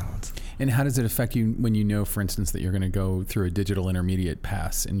everything else. And how does it affect you when you know, for instance, that you're going to go through a digital intermediate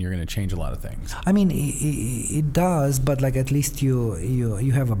pass and you're going to change a lot of things? I mean, it does, but like at least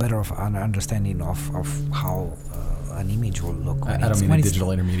you have a better understanding of how an image will look. I don't mean a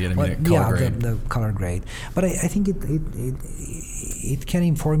digital intermediate. I mean color grade. The color grade. But I think it can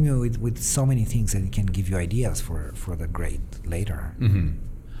inform you with so many things, and it can give you ideas for the grade later. Mm-hmm.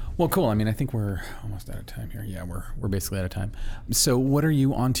 Well, cool. I mean, I think we're almost out of time here. Yeah, we're basically out of time. So what are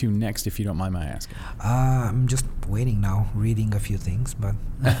you on to next, if you don't mind my asking? I'm just waiting now, reading a few things, but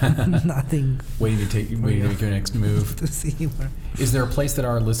nothing. Waiting to make your next move. To see where. Is there a place that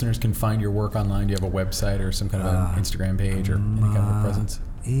our listeners can find your work online? Do you have a website or some kind of an Instagram page or any kind of a presence?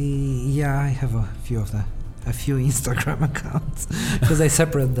 Yeah, I have a few Instagram accounts, because I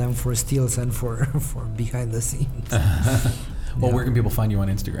separate them for stills and for behind the scenes. Well, where can people find you on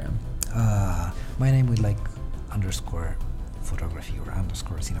Instagram? My name with like _ photography or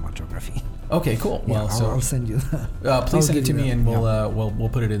underscore cinematography. Okay, cool. Yeah, Well, I'll send you that. please send it to give you me, that. and Yeah. we'll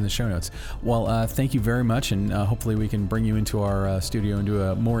put it in the show notes. Well, thank you very much, and hopefully we can bring you into our studio and do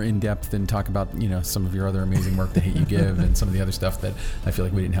a more in depth and talk about some of your other amazing work that you give and some of the other stuff that I feel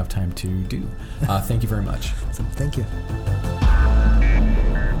like we didn't have time to do. Thank you very much. So, thank you.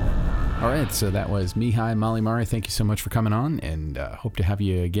 All right, so that was Mihai Mălaimare. Thank you so much for coming on, and hope to have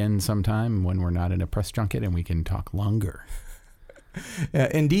you again sometime when we're not in a press junket and we can talk longer. Yeah,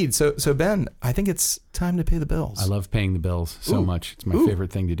 indeed. So Ben, I think it's time to pay the bills. I love paying the bills so much. It's my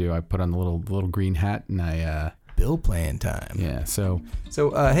favorite thing to do. I put on the little green hat and I bill playing time. yeah. So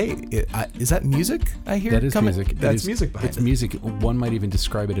hey, is that music I hear? that is coming? music. That's music behind It's it. music. One might even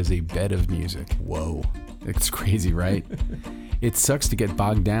describe it as a bed of music. Whoa. It's crazy, right? It sucks to get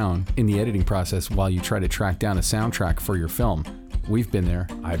bogged down in the editing process while you try to track down a soundtrack for your film. We've been there.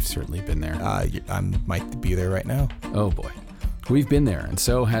 I've certainly been there. I might be there right now. Oh boy. We've been there, and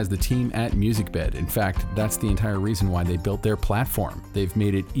so has the team at MusicBed. In fact, that's the entire reason why they built their platform. They've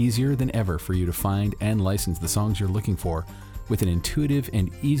made it easier than ever for you to find and license the songs you're looking for with an intuitive and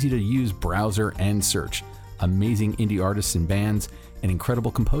easy-to-use browser and search. Amazing indie artists and bands, and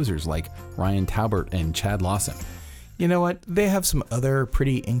incredible composers like Ryan Taubert and Chad Lawson. You know what? They have some other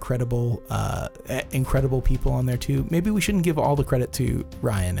pretty incredible people on there too. Maybe we shouldn't give all the credit to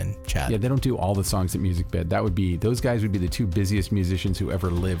Ryan and Chad. Yeah, they don't do all the songs at MusicBed. Those guys would be the two busiest musicians who ever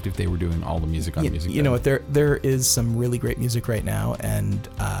lived if they were doing all the music on MusicBed. You know what? There is some really great music right now, and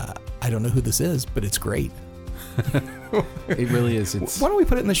I don't know who this is, but it's great. It really is. Why don't we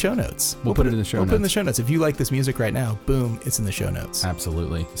put it in the show notes? We'll put it in the show We'll put it in the notes. show notes. If you like this music right now, boom, it's in the show notes.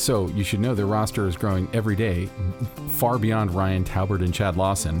 Absolutely. So you should know their roster is growing every day, far beyond Ryan Taubert and Chad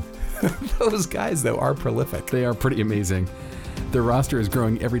Lawson. Those guys, though, are prolific. They are pretty amazing. Their roster is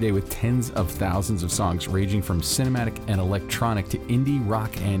growing every day with tens of thousands of songs, ranging from cinematic and electronic to indie,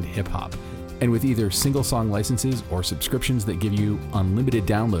 rock, and hip-hop. And with either single song licenses or subscriptions that give you unlimited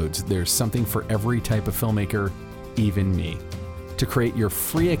downloads, there's something for every type of filmmaker, even me. To create your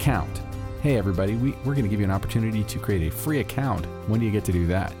free account, hey everybody, we're going to give you an opportunity to create a free account. When do you get to do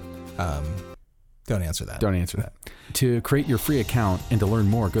that? Don't answer that. Don't answer that. To create your free account and to learn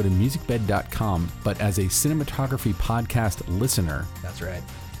more, go to musicbed.com. But as a cinematography podcast listener, That's right.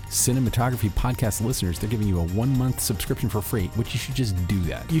 cinematography podcast listeners, they're giving you a 1-month subscription for free, which you should just do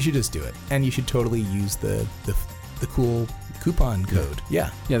that. You should just do it, and you should totally use the cool coupon code.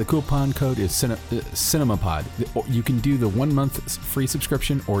 Yeah. Yeah, the coupon code is CinemaPod. You can do the 1 month free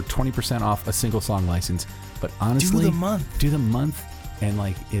subscription or 20% off a single song license. But honestly, do the month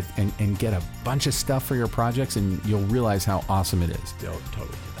and get a bunch of stuff for your projects, and you'll realize how awesome it is. They'll totally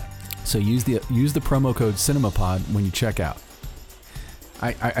do that. So use the promo code CinemaPod when you check out.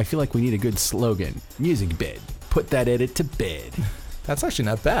 I feel like we need a good slogan. MusicBed. Put that edit to bed. That's actually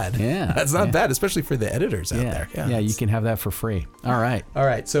not bad. Yeah. That's not bad, especially for the editors out there. Yeah, you can have that for free. All right. All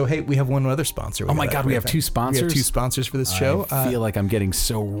right. So, hey, we have one other sponsor. Oh my God, we have two sponsors? We have two sponsors for this show. I feel like I'm getting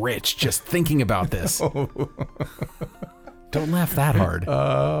so rich just thinking about this. Don't laugh that hard.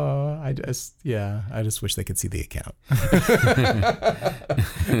 I just wish they could see the account.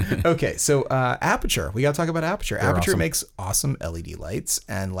 Okay, so Aperture. We got to talk about Aperture. They're Aperture awesome. makes awesome LED lights,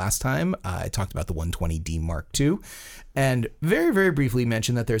 and last time I talked about the 120D Mark II, and very, very briefly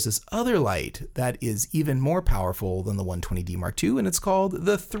mentioned that there's this other light that is even more powerful than the 120D Mark II, and it's called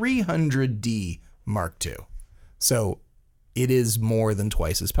the 300D Mark II. So it is more than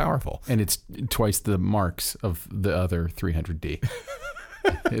twice as powerful. And it's twice the marks of the other 300D.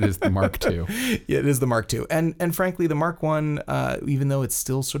 It is the Mark II. Yeah, it is the Mark II. And frankly, the Mark I, even though it's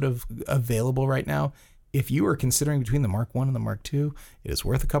still sort of available right now, if you are considering between the Mark I and the Mark II, it is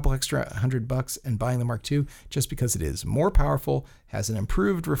worth a couple extra $100 and buying the Mark II just because it is more powerful, has an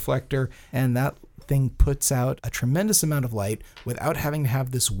improved reflector, and that thing puts out a tremendous amount of light without having to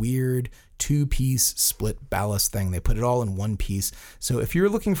have this weird 2-piece split ballast thing. They put it all in one piece. So if you're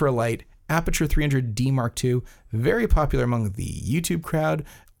looking for a light, Aperture 300D Mark II, very popular among the YouTube crowd,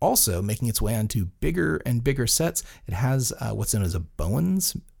 also making its way onto bigger and bigger sets. It has what's known as a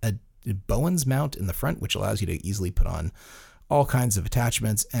Bowens mount in the front, which allows you to easily put on all kinds of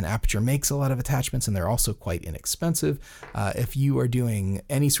attachments, and Aperture makes a lot of attachments, and they're also quite inexpensive. If you are doing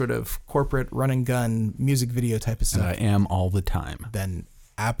any sort of corporate run and gun music video type of stuff, And I am all the time. then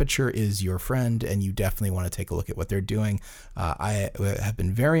Aperture is your friend, and you definitely want to take a look at what they're doing. I have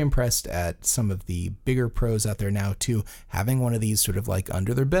been very impressed at some of the bigger pros out there now too, having one of these sort of like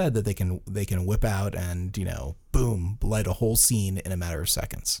under their bed that they can whip out and, boom, light a whole scene in a matter of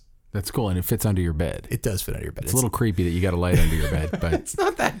seconds. That's cool, and it fits under your bed. It does fit under your bed. It's a little creepy that you got a light under your bed, but it's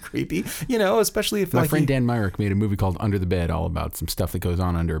not that creepy, especially if my friend Dan Myrick made a movie called Under the Bed, all about some stuff that goes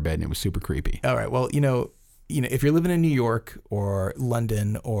on under a bed, and it was super creepy. All right, well, if you're living in New York or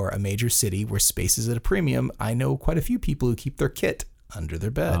London or a major city where space is at a premium, I know quite a few people who keep their kit under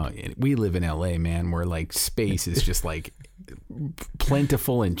their bed. We live in LA, man, where like space is just like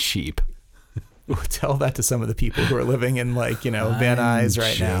plentiful and cheap. Tell that to some of the people who are living in Van Nuys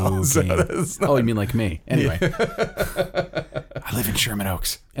right now. So you mean like me? Anyway, I live in Sherman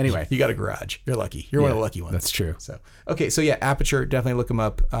Oaks. Anyway, you got a garage. You're lucky. You're one of the lucky ones. That's true. So Aperture, definitely look them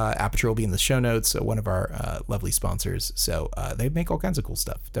up. Aperture will be in the show notes. One of our lovely sponsors. So they make all kinds of cool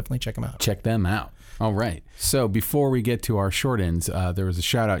stuff. Definitely check them out. Check them out. All right. So before we get to our short ends, there was a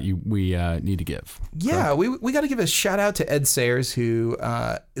shout out we need to give. Yeah, we got to give a shout out to Ed Sayers, who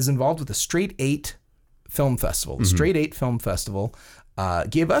is involved with the Straight 8 Film Festival. The Straight 8 Film Festival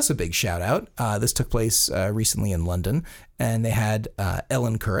gave us a big shout out. This took place recently in London, and they had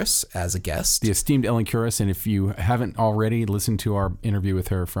Ellen Kuras as a guest. The esteemed Ellen Kuras, and if you haven't already listened to our interview with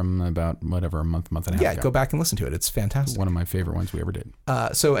her from about a month and a half ago. Yeah, go back and listen to it. It's fantastic. One of my favorite ones we ever did.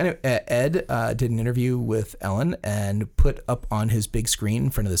 So anyway, Ed did an interview with Ellen and put up on his big screen in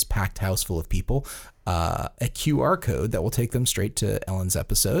front of this packed house full of people a QR code that will take them straight to Ellen's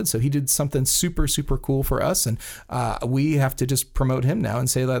episode. So he did something super, super cool for us. And we have to just promote him now and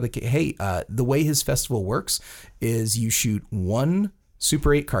say that, hey, the way his festival works is you shoot one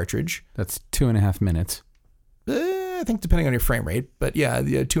Super 8 cartridge. That's 2.5 minutes. I think depending on your frame rate, but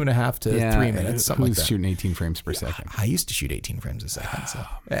 2.5 to 3 minutes, something like that. Who's shooting 18 frames per second? I used to shoot 18 frames a second. So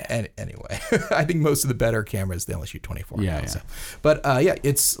anyway, I think most of the better cameras, they only shoot 24. Yeah. So. But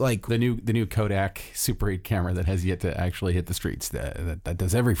it's like the new Kodak Super 8 camera that has yet to actually hit the streets. That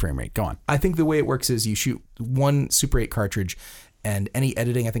does every frame rate. Go on. I think the way it works is you shoot one Super 8 cartridge. And any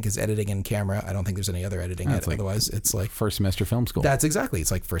editing, I think, is editing in camera. I don't think there's any other editing. Otherwise, it's like first semester film school. That's exactly. It's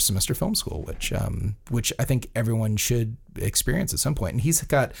like first semester film school, which I think everyone should experience at some point. And he's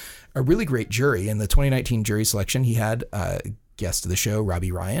got a really great jury. In the 2019 jury selection, he had guest of the show,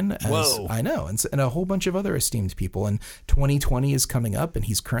 Robbie Ryan. I know, and a whole bunch of other esteemed people. And 2020 is coming up, and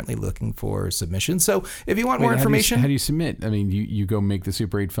he's currently looking for submissions. So if you want more information, how do you submit? I mean, you go make the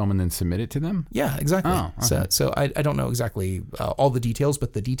Super 8 film and then submit it to them? Yeah, exactly. Oh, okay. So I don't know exactly all the details,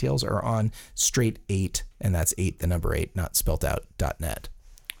 but the details are on Straight 8, and that's 8, the number 8, not spelt out, .net.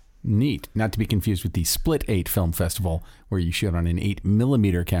 Neat. Not to be confused with the Split 8 Film Festival, where you shoot on an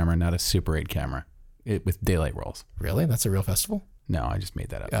 8mm camera, not a Super 8 camera. With daylight rolls. Really? That's a real festival? No, I just made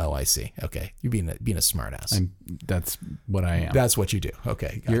that up. Oh, I see. Okay. You're being a smart ass. That's what I am. That's what you do.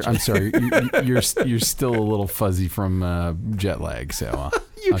 Okay. Gotcha. I'm sorry. You're still a little fuzzy from jet lag. So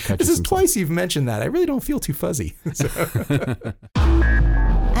this is twice you've mentioned that. I really don't feel too fuzzy.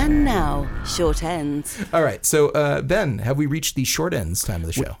 And now, short ends. All right. So, Ben, have we reached the short ends time of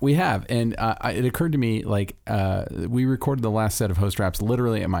the show? We have. And it occurred to me, we recorded the last set of host wraps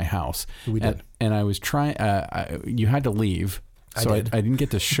literally at my house. We did. And I was trying, you had to leave. So I didn't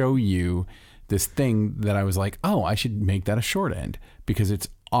get to show you this thing that I was like, oh, I should make that a short end because it's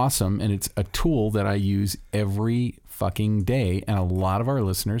awesome. And it's a tool that I use every fucking day. And a lot of our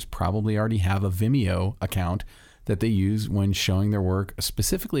listeners probably already have a Vimeo account that they use when showing their work,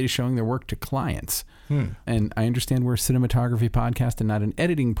 specifically showing their work to clients. And I understand we're a cinematography podcast and not an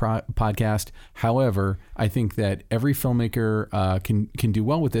editing podcast. However, I think that every filmmaker can do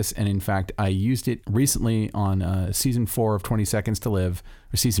well with this. And in fact, I used it recently on season 4 of 20 Seconds to Live.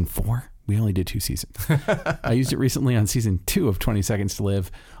 Or season 4? We only did 2 seasons. I used it recently on season 2 of 20 Seconds to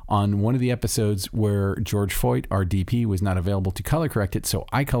Live on one of the episodes where George Foyt, our DP, was not available to color correct it. So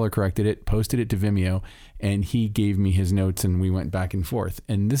I color corrected it, posted it to Vimeo, and he gave me his notes and we went back and forth.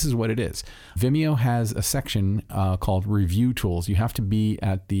 And this is what it is. Vimeo has a section called Review Tools. You have to be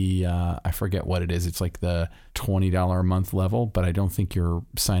at the, I forget what it is. It's like the $20 a month level, but I don't think you're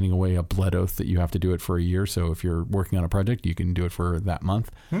signing away a blood oath that you have to do it for a year. So if you're working on a project, you can do it for that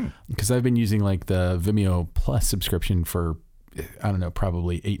month. Because I've been using like the Vimeo Plus subscription for, I don't know,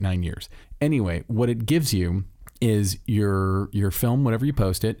 probably 8-9 years. Anyway, what it gives you is your film, whenever you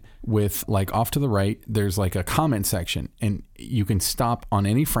post it, with like off to the right, there's like a comment section and you can stop on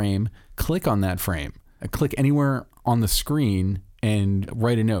any frame, click on that frame, click anywhere on the screen and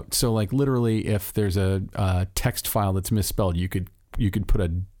write a note. So like literally if there's a text file that's misspelled, you could put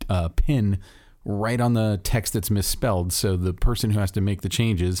a pin right on the text that's misspelled. So the person who has to make the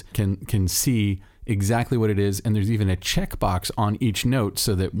changes can see exactly what it is. And there's even a checkbox on each note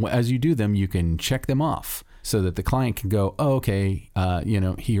so that as you do them, you can check them off. so that the client can go, oh, okay,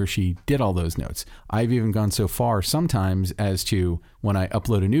 he or she did all those notes. I've even gone so far sometimes as to, when I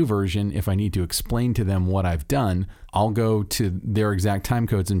upload a new version, if I need to explain to them what I've done, I'll go to their exact time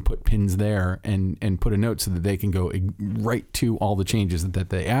codes and put pins there and put a note so that they can go right to all the changes that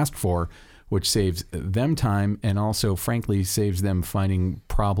they asked for, which saves them time and also, frankly, saves them finding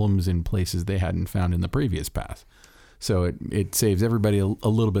problems in places they hadn't found in the previous path. So it saves everybody a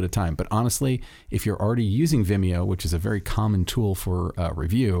little bit of time. But honestly, if you're already using Vimeo, which is a very common tool for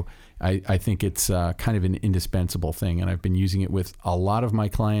review, I think it's kind of an indispensable thing. And I've been using it with a lot of my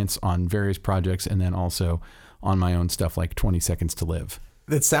clients on various projects, and then also on my own stuff like 20 Seconds to Live.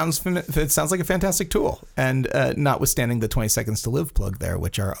 It sounds like a fantastic tool, and notwithstanding the 20 Seconds to Live plug there,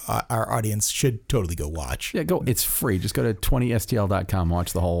 which our audience should totally go watch. Yeah, go. It's free. Just go to 20stl.com,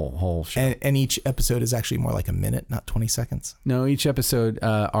 watch the whole show. And each episode is actually more like a minute, not 20 seconds. No, each episode,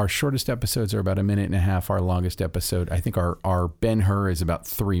 our shortest episodes are about a minute and a half. Our longest episode, I think our Ben-Hur is about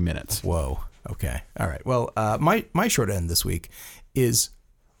 3 minutes. Whoa. Okay. All right. Well, my short end this week is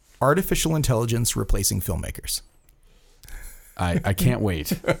artificial intelligence replacing filmmakers. I can't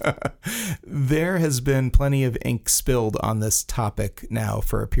wait. There has been plenty of ink spilled on this topic now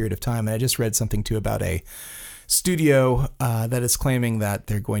for a period of time. And I just read something too about a studio that is claiming that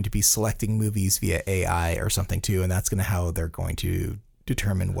they're going to be selecting movies via AI or something too. And that's how they're going to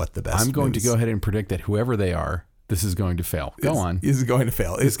determine what the best I'm going movies. To go ahead and predict that whoever they are, this is going to fail. Go on. Is going to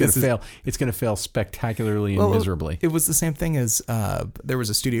fail. It's going to fail. It's going to fail spectacularly and miserably. It was the same thing as there was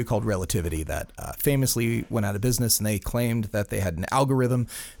a studio called Relativity that famously went out of business, and they claimed that they had an algorithm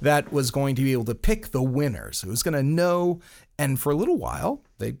that was going to be able to pick the winners. It was going to know, and for a little while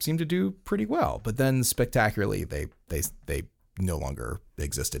they seemed to do pretty well, but then spectacularly they no longer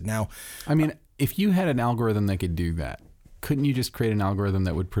existed. Now, I mean, if you had an algorithm that could do that, couldn't you just create an algorithm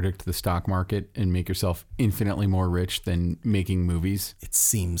that would predict the stock market and make yourself infinitely more rich than making movies? It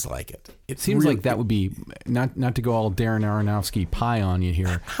seems like it. It seems like that would be, not to go all Darren Aronofsky pie on you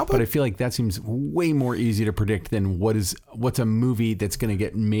here, but I feel like that seems way more easy to predict than what's a movie that's going to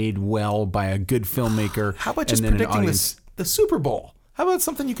get made well by a good filmmaker. How about just predicting the Super Bowl? How about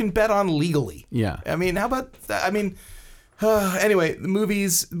something you can bet on legally? Yeah. I mean, how about that? I mean... anyway, the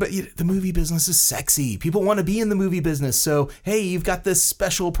movies, but the movie business is sexy. People want to be in the movie business. So, hey, you've got this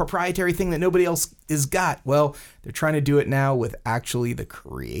special proprietary thing that nobody else has got. Well, they're trying to do it now with actually the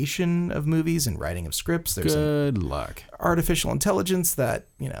creation of movies and writing of scripts. There's good luck. Artificial intelligence that,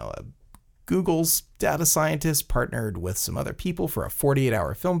 Google's data scientists partnered with some other people for a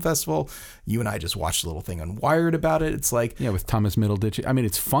 48-hour film festival. You and I just watched a little thing on Wired about it. It's like... Yeah, with Thomas Middleditch. I mean,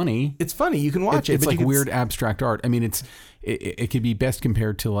 it's funny. It's funny. You can watch it. It's like weird abstract art. I mean, it could be best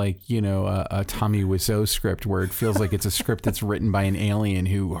compared to a Tommy Wiseau script where it feels like it's a script that's written by an alien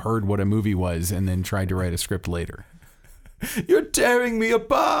who heard what a movie was and then tried to write a script later. You're tearing me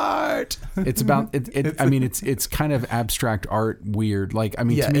apart. It's about it. I mean, it's kind of abstract art, weird. Like, I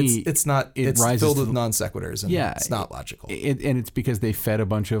mean, yeah, to me, it's not. It's filled with non sequiturs, and it's not logical. And it's because they fed a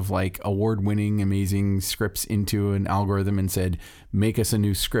bunch of award-winning, amazing scripts into an algorithm and said, make us a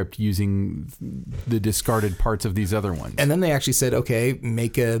new script using the discarded parts of these other ones. And then they actually said, okay,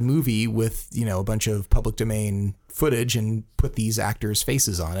 make a movie with a bunch of public domain footage and put these actors'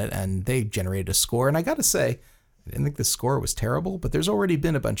 faces on it, and they generated a score. And I got to say, I didn't think the score was terrible, but there's already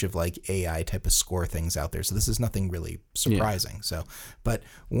been a bunch of AI type of score things out there. So this is nothing really surprising. Yeah. So, but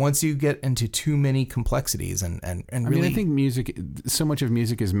once you get into too many complexities and really, I think music, so much of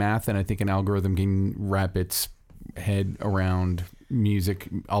music is math, and I think an algorithm can wrap its head around music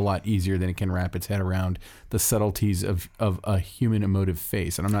a lot easier than it can wrap its head around the subtleties of a human emotive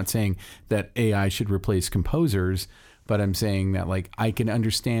face. And I'm not saying that AI should replace composers, but I'm saying that I can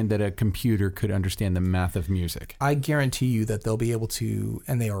understand that a computer could understand the math of music. I guarantee you that they'll be able to,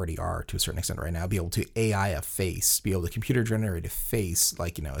 and they already are to a certain extent right now, be able to AI a face, be able to computer generate a face,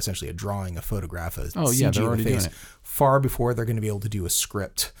 essentially a drawing, a photograph, a CG they're already face, doing it. Far before they're going to be able to do a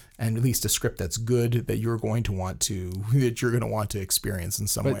script, and at least a script that's good that you're going to want to experience in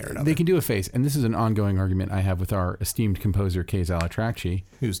some way or another. They can do a face, and this is an ongoing argument I have with our esteemed composer Kay Zalatracci,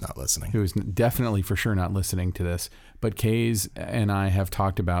 who's not listening, who is definitely for sure not listening to this. But Kay's and I have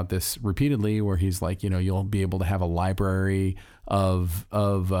talked about this repeatedly, where he's like, you'll be able to have a library of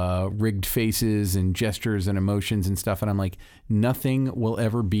rigged faces and gestures and emotions and stuff, and I'm like, nothing will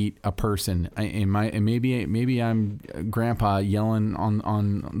ever beat a person. Maybe I'm grandpa yelling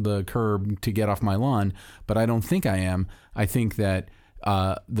on the curb to get off my lawn, but I don't think I am. I think that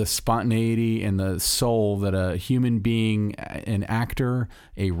the spontaneity and the soul that a human being, an actor,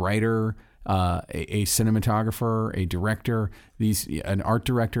 a writer, a cinematographer, a director, an art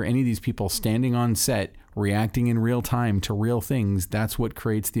director, any of these people standing on set reacting in real time to real things. That's what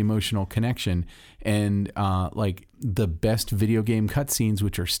creates the emotional connection. And like the best video game cutscenes,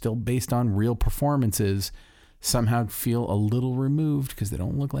 which are still based on real performances, somehow feel a little removed because they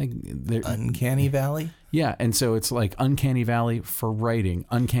don't look like they're Uncanny Valley. Yeah, and so it's like Uncanny Valley for writing,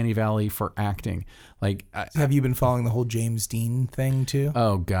 Uncanny Valley for acting. Like, have you been following the whole James Dean thing too?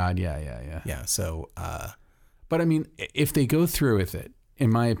 Oh God, yeah. Yeah. So, but I mean, if they go through with it, in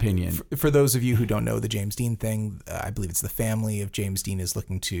my opinion, for those of you who don't know the James Dean thing, I believe it's the family of James Dean is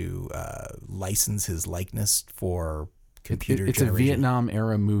looking to license his likeness for computer. It's a Vietnam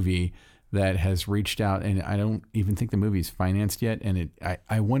era movie that has reached out, and I don't even think the movie's financed yet. And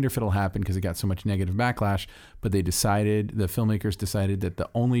I wonder if it'll happen because it got so much negative backlash. But the filmmakers decided that the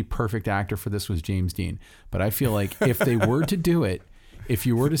only perfect actor for this was James Dean. But I feel like if they were to do it, if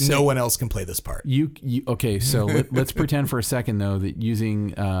you were to say no one else can play this part, okay. So let's pretend for a second though that using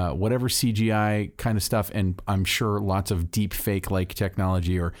whatever CGI kind of stuff, and I'm sure lots of deep fake like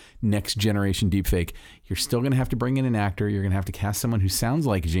technology or next generation deep fake, you're still going to have to bring in an actor. You're going to have to cast someone who sounds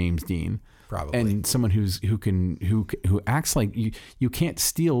like James Dean, probably, and someone who acts like you. You can't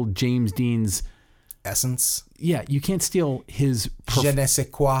steal James Dean's essence. Yeah, you can't steal his je ne sais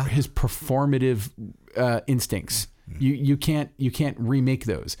quoi, his performative instincts. You can't remake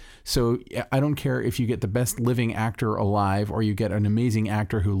those. So I don't care if you get the best living actor alive or you get an amazing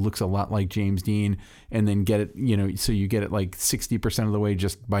actor who looks a lot like James Dean and then get it, so you get it like 60% of the way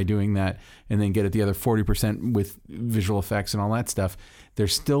just by doing that and then get it the other 40% with visual effects and all that stuff.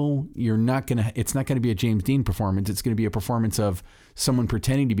 It's not going to be a James Dean performance. It's going to be a performance of someone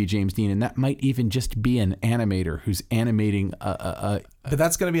pretending to be James Dean. And that might even just be an animator who's animating But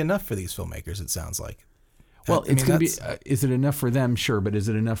that's going to be enough for these filmmakers, it sounds like. Well, it's going to be, is it enough for them? Sure. But is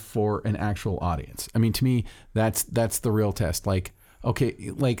it enough for an actual audience? I mean, to me, that's the real test. Like,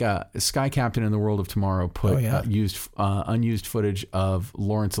 okay, like Sky Captain in the World of Tomorrow put used unused footage of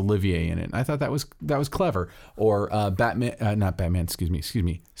Laurence Olivier in it. And I thought that was clever. Or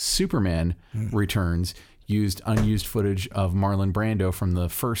Superman Returns used unused footage of Marlon Brando from the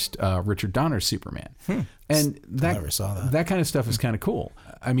first Richard Donner Superman. And I never saw that. That kind of stuff is kind of cool.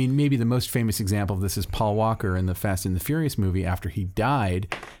 I mean, maybe the most famous example of this is Paul Walker in the Fast and the Furious movie after he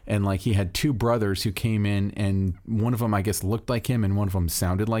died. And like he had two brothers who came in and one of them, I guess, looked like him and one of them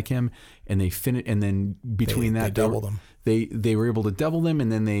sounded like him. And they and then between they doubled them. They were able to double them.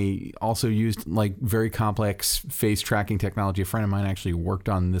 And then they also used like very complex face tracking technology. A friend of mine actually worked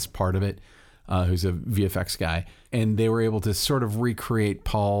on this part of it. Who's a VFX guy, and they were able to sort of recreate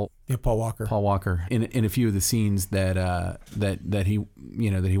Paul Walker in a few of the scenes that he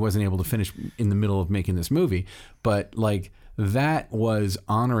wasn't able to finish in the middle of making this movie. But like that was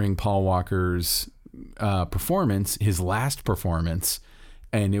honoring Paul Walker's performance, his last performance.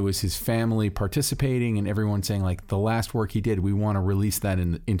 And it was his family participating and everyone saying like the last work he did, we want to release that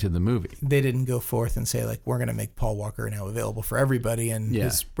into the movie. They didn't go forth and say like, we're going to make Paul Walker now available for everybody and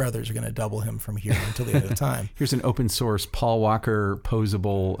his brothers are going to double him from here until the end of time. Here's an open source Paul Walker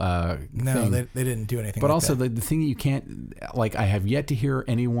posable No, thing. They didn't do anything but like also that. the thing you can't, like I have yet to hear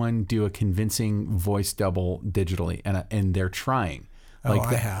anyone do a convincing voice double digitally and they're trying. Like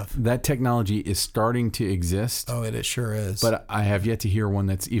I have. That technology is starting to exist. Oh, it sure is. But I have yet to hear one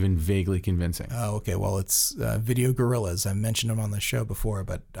that's even vaguely convincing. Oh, okay. Well, it's Video Gorillas. I mentioned them on the show before,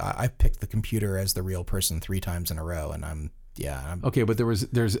 but I picked the computer as the real person 3 times in a row, and I'm okay. But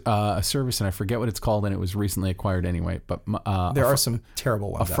there's a service, and I forget what it's called, and it was recently acquired anyway. But there are some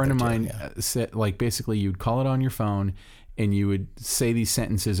terrible ones. A friend of mine too, said, like, basically, you'd call it on your phone. And you would say these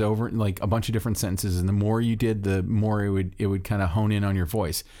sentences over, like a bunch of different sentences, and the more you did, the more it would kind of hone in on your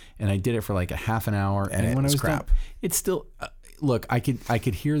voice. And I did it for like a half an hour, and when I was crap. Done, it's still look. I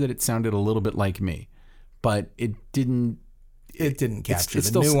could hear that it sounded a little bit like me, but it didn't. It didn't capture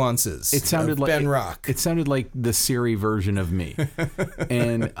the nuances. It sounded like Ben Rock. It sounded like the Siri version of me,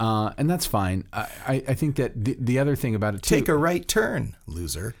 and that's fine. I think that the other thing about it too. Take a right turn,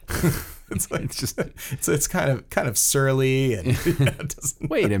 loser. It's kind of surly and it doesn't.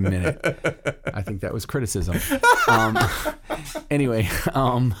 Wait a minute. I think that was criticism. Anyway,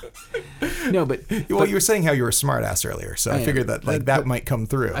 no, but you were saying how you were a smart ass earlier, so I figured that might come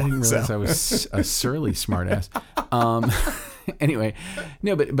through. I didn't realize I was a surly smart ass. Anyway,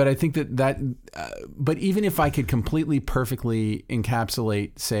 no, but I think that but even if I could completely perfectly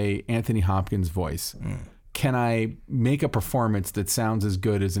encapsulate, say, Anthony Hopkins' voice. Can I make a performance that sounds as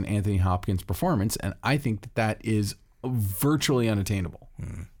good as an Anthony Hopkins performance? And I think that is virtually unattainable.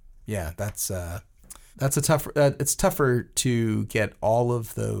 Yeah, that's a tough. It's tougher to get all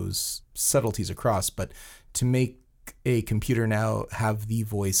of those subtleties across, but to make a computer now have the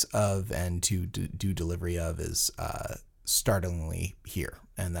voice of and to do delivery of is startlingly here.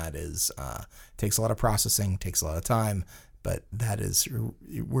 And that is, takes a lot of processing, takes a lot of time, but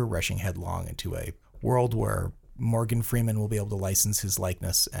we're rushing headlong into a world where Morgan Freeman will be able to license his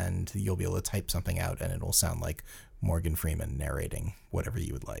likeness, and you'll be able to type something out and it will sound like Morgan Freeman narrating whatever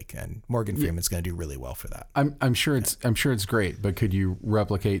you would like. And Morgan Freeman's going to do really well for that. I'm sure it's great, but could you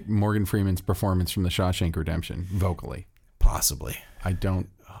replicate Morgan Freeman's performance from The Shawshank Redemption vocally? Possibly. I don't.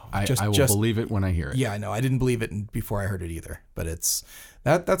 I will believe it when I hear it. Yeah, I know. I didn't believe it before I heard it either, but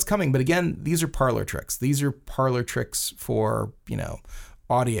that's coming. But again, these are parlor tricks. These are parlor tricks for,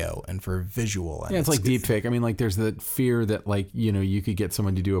 audio and for visual. And it's like deepfake. I mean, like there's the fear that you could get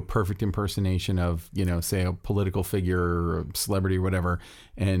someone to do a perfect impersonation of, say a political figure or a celebrity or whatever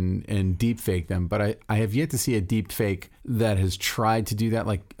and deepfake them. But I have yet to see a deepfake that has tried to do that.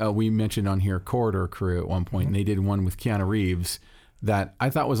 Like we mentioned on here, Corridor Crew at one point, and they did one with Keanu Reeves that I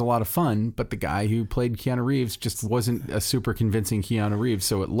thought was a lot of fun, but the guy who played Keanu Reeves just wasn't a super convincing Keanu Reeves.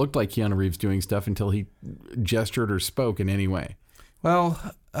 So it looked like Keanu Reeves doing stuff until he gestured or spoke in any way.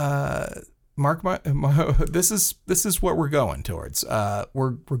 Well, Mark, this is what we're going towards.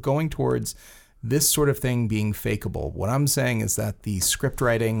 We're going towards this sort of thing being fakeable. What I'm saying is that the script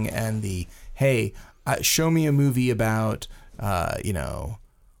writing and show me a movie about,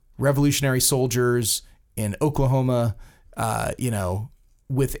 revolutionary soldiers in Oklahoma,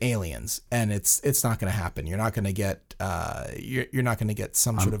 with aliens, and it's not going to happen. You're not going to get you're not going to get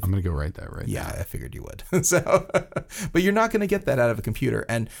some sort of. I'm going to go write that right now. Yeah, I figured you would. So, but you're not going to get that out of a computer.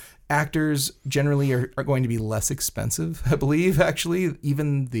 And actors generally are going to be less expensive, I believe. Actually,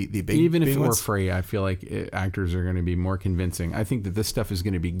 even the big even if big it were ones. free, I feel like actors are going to be more convincing. I think that this stuff is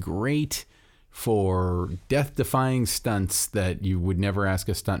going to be great for death-defying stunts that you would never ask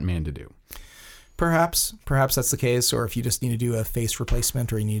a stuntman to do. Perhaps that's the case, or if you just need to do a face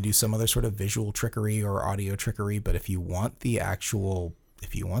replacement, or you need to do some other sort of visual trickery or audio trickery. But if you want the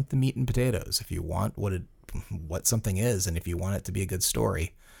meat and potatoes, if you want what something is, and if you want it to be a good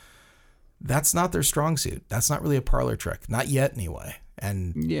story, that's not their strong suit. That's not really a parlor trick, not yet anyway,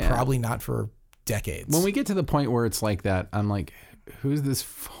 and probably not for decades. When we get to the point where it's like that, I'm like, who's this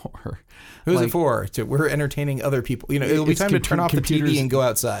for? Who's it for? We're entertaining other people. It'll be time to turn off the TV and go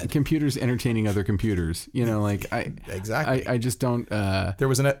outside. Computers entertaining other computers. Exactly. I just don't. There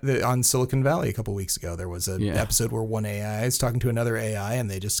was on Silicon Valley a couple of weeks ago. There was an episode where one AI is talking to another AI,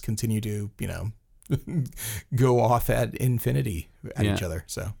 and they just continue to go off at infinity at each other.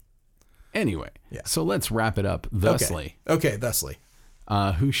 So anyway, so let's wrap it up thusly. Okay, thusly.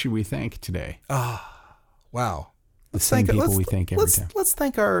 Who should we thank today? Wow. We thank every time. Let's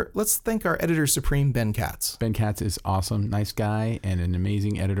thank our editor supreme, Ben Katz. Ben Katz is awesome, nice guy, and an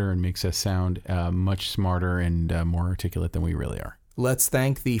amazing editor, and makes us sound much smarter and more articulate than we really are. Let's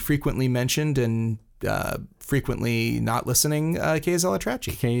thank the frequently mentioned and frequently not listening Kays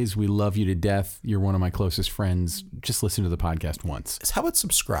Alatrachi. Kays, we love you to death. You're one of my closest friends. Just listen to the podcast once. How about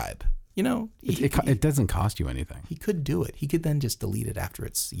subscribe? It doesn't cost you anything. He could do it. He could then just delete it after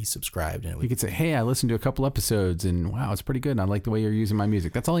he's subscribed. And he could say, hey, I listened to a couple episodes and wow, it's pretty good. And I like the way you're using my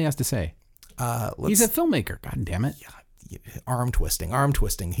music. That's all he has to say. He's a filmmaker. God damn it. Yeah. Arm twisting.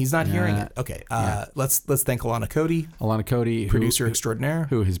 He's not hearing it. Okay. Let's thank Alana Cody, producer extraordinaire,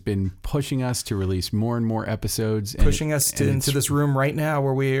 who has been pushing us to release more and more episodes, pushing us into this room right now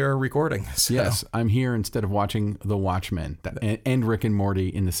where we are recording. So. Yes, I'm here instead of watching The Watchmen and Rick and Morty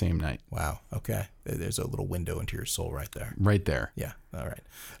in the same night. Wow. Okay. There's a little window into your soul right there. Right there. Yeah. All right.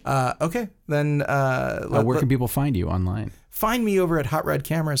 Okay. Then where can people find you online? Find me over at Hot Rod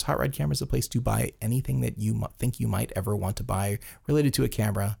Cameras. Hot Rod Cameras is a place to buy anything that you think you might ever want to buy related to a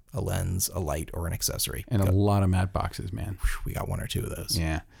camera, a lens, a light, or an accessory. And a lot of matte boxes, man. We got one or two of those.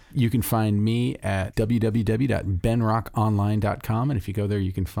 Yeah. You can find me at www.benrockonline.com. And if you go there,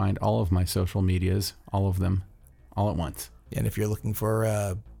 you can find all of my social medias, all of them, all at once. And if you're looking for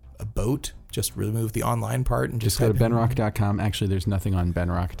a boat, just remove the online part and just go to benrock.com. Actually, there's nothing on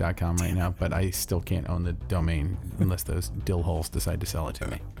benrock.com right now, but I still can't own the domain unless those dill holes decide to sell it to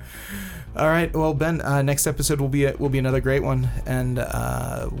me. All right. Well, Ben, next episode will be another great one, and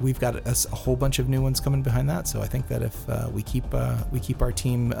we've got a whole bunch of new ones coming behind that. So I think that if we keep our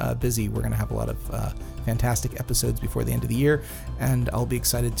team busy, we're going to have a lot of fantastic episodes before the end of the year, and I'll be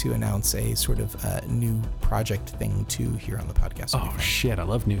excited to announce a sort of new project thing too here on the podcast. Oh shit! I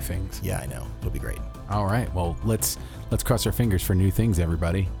love new things. Yeah, I know. It'll be great. All right. Well, let's cross our fingers for new things,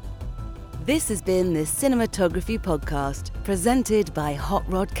 everybody. This has been the Cinematography Podcast, presented by Hot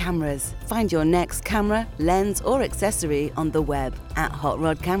Rod Cameras. Find your next camera, lens, or accessory on the web at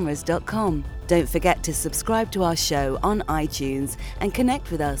hotrodcameras.com. Don't forget to subscribe to our show on iTunes and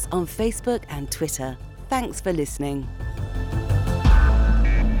connect with us on Facebook and Twitter. Thanks for listening.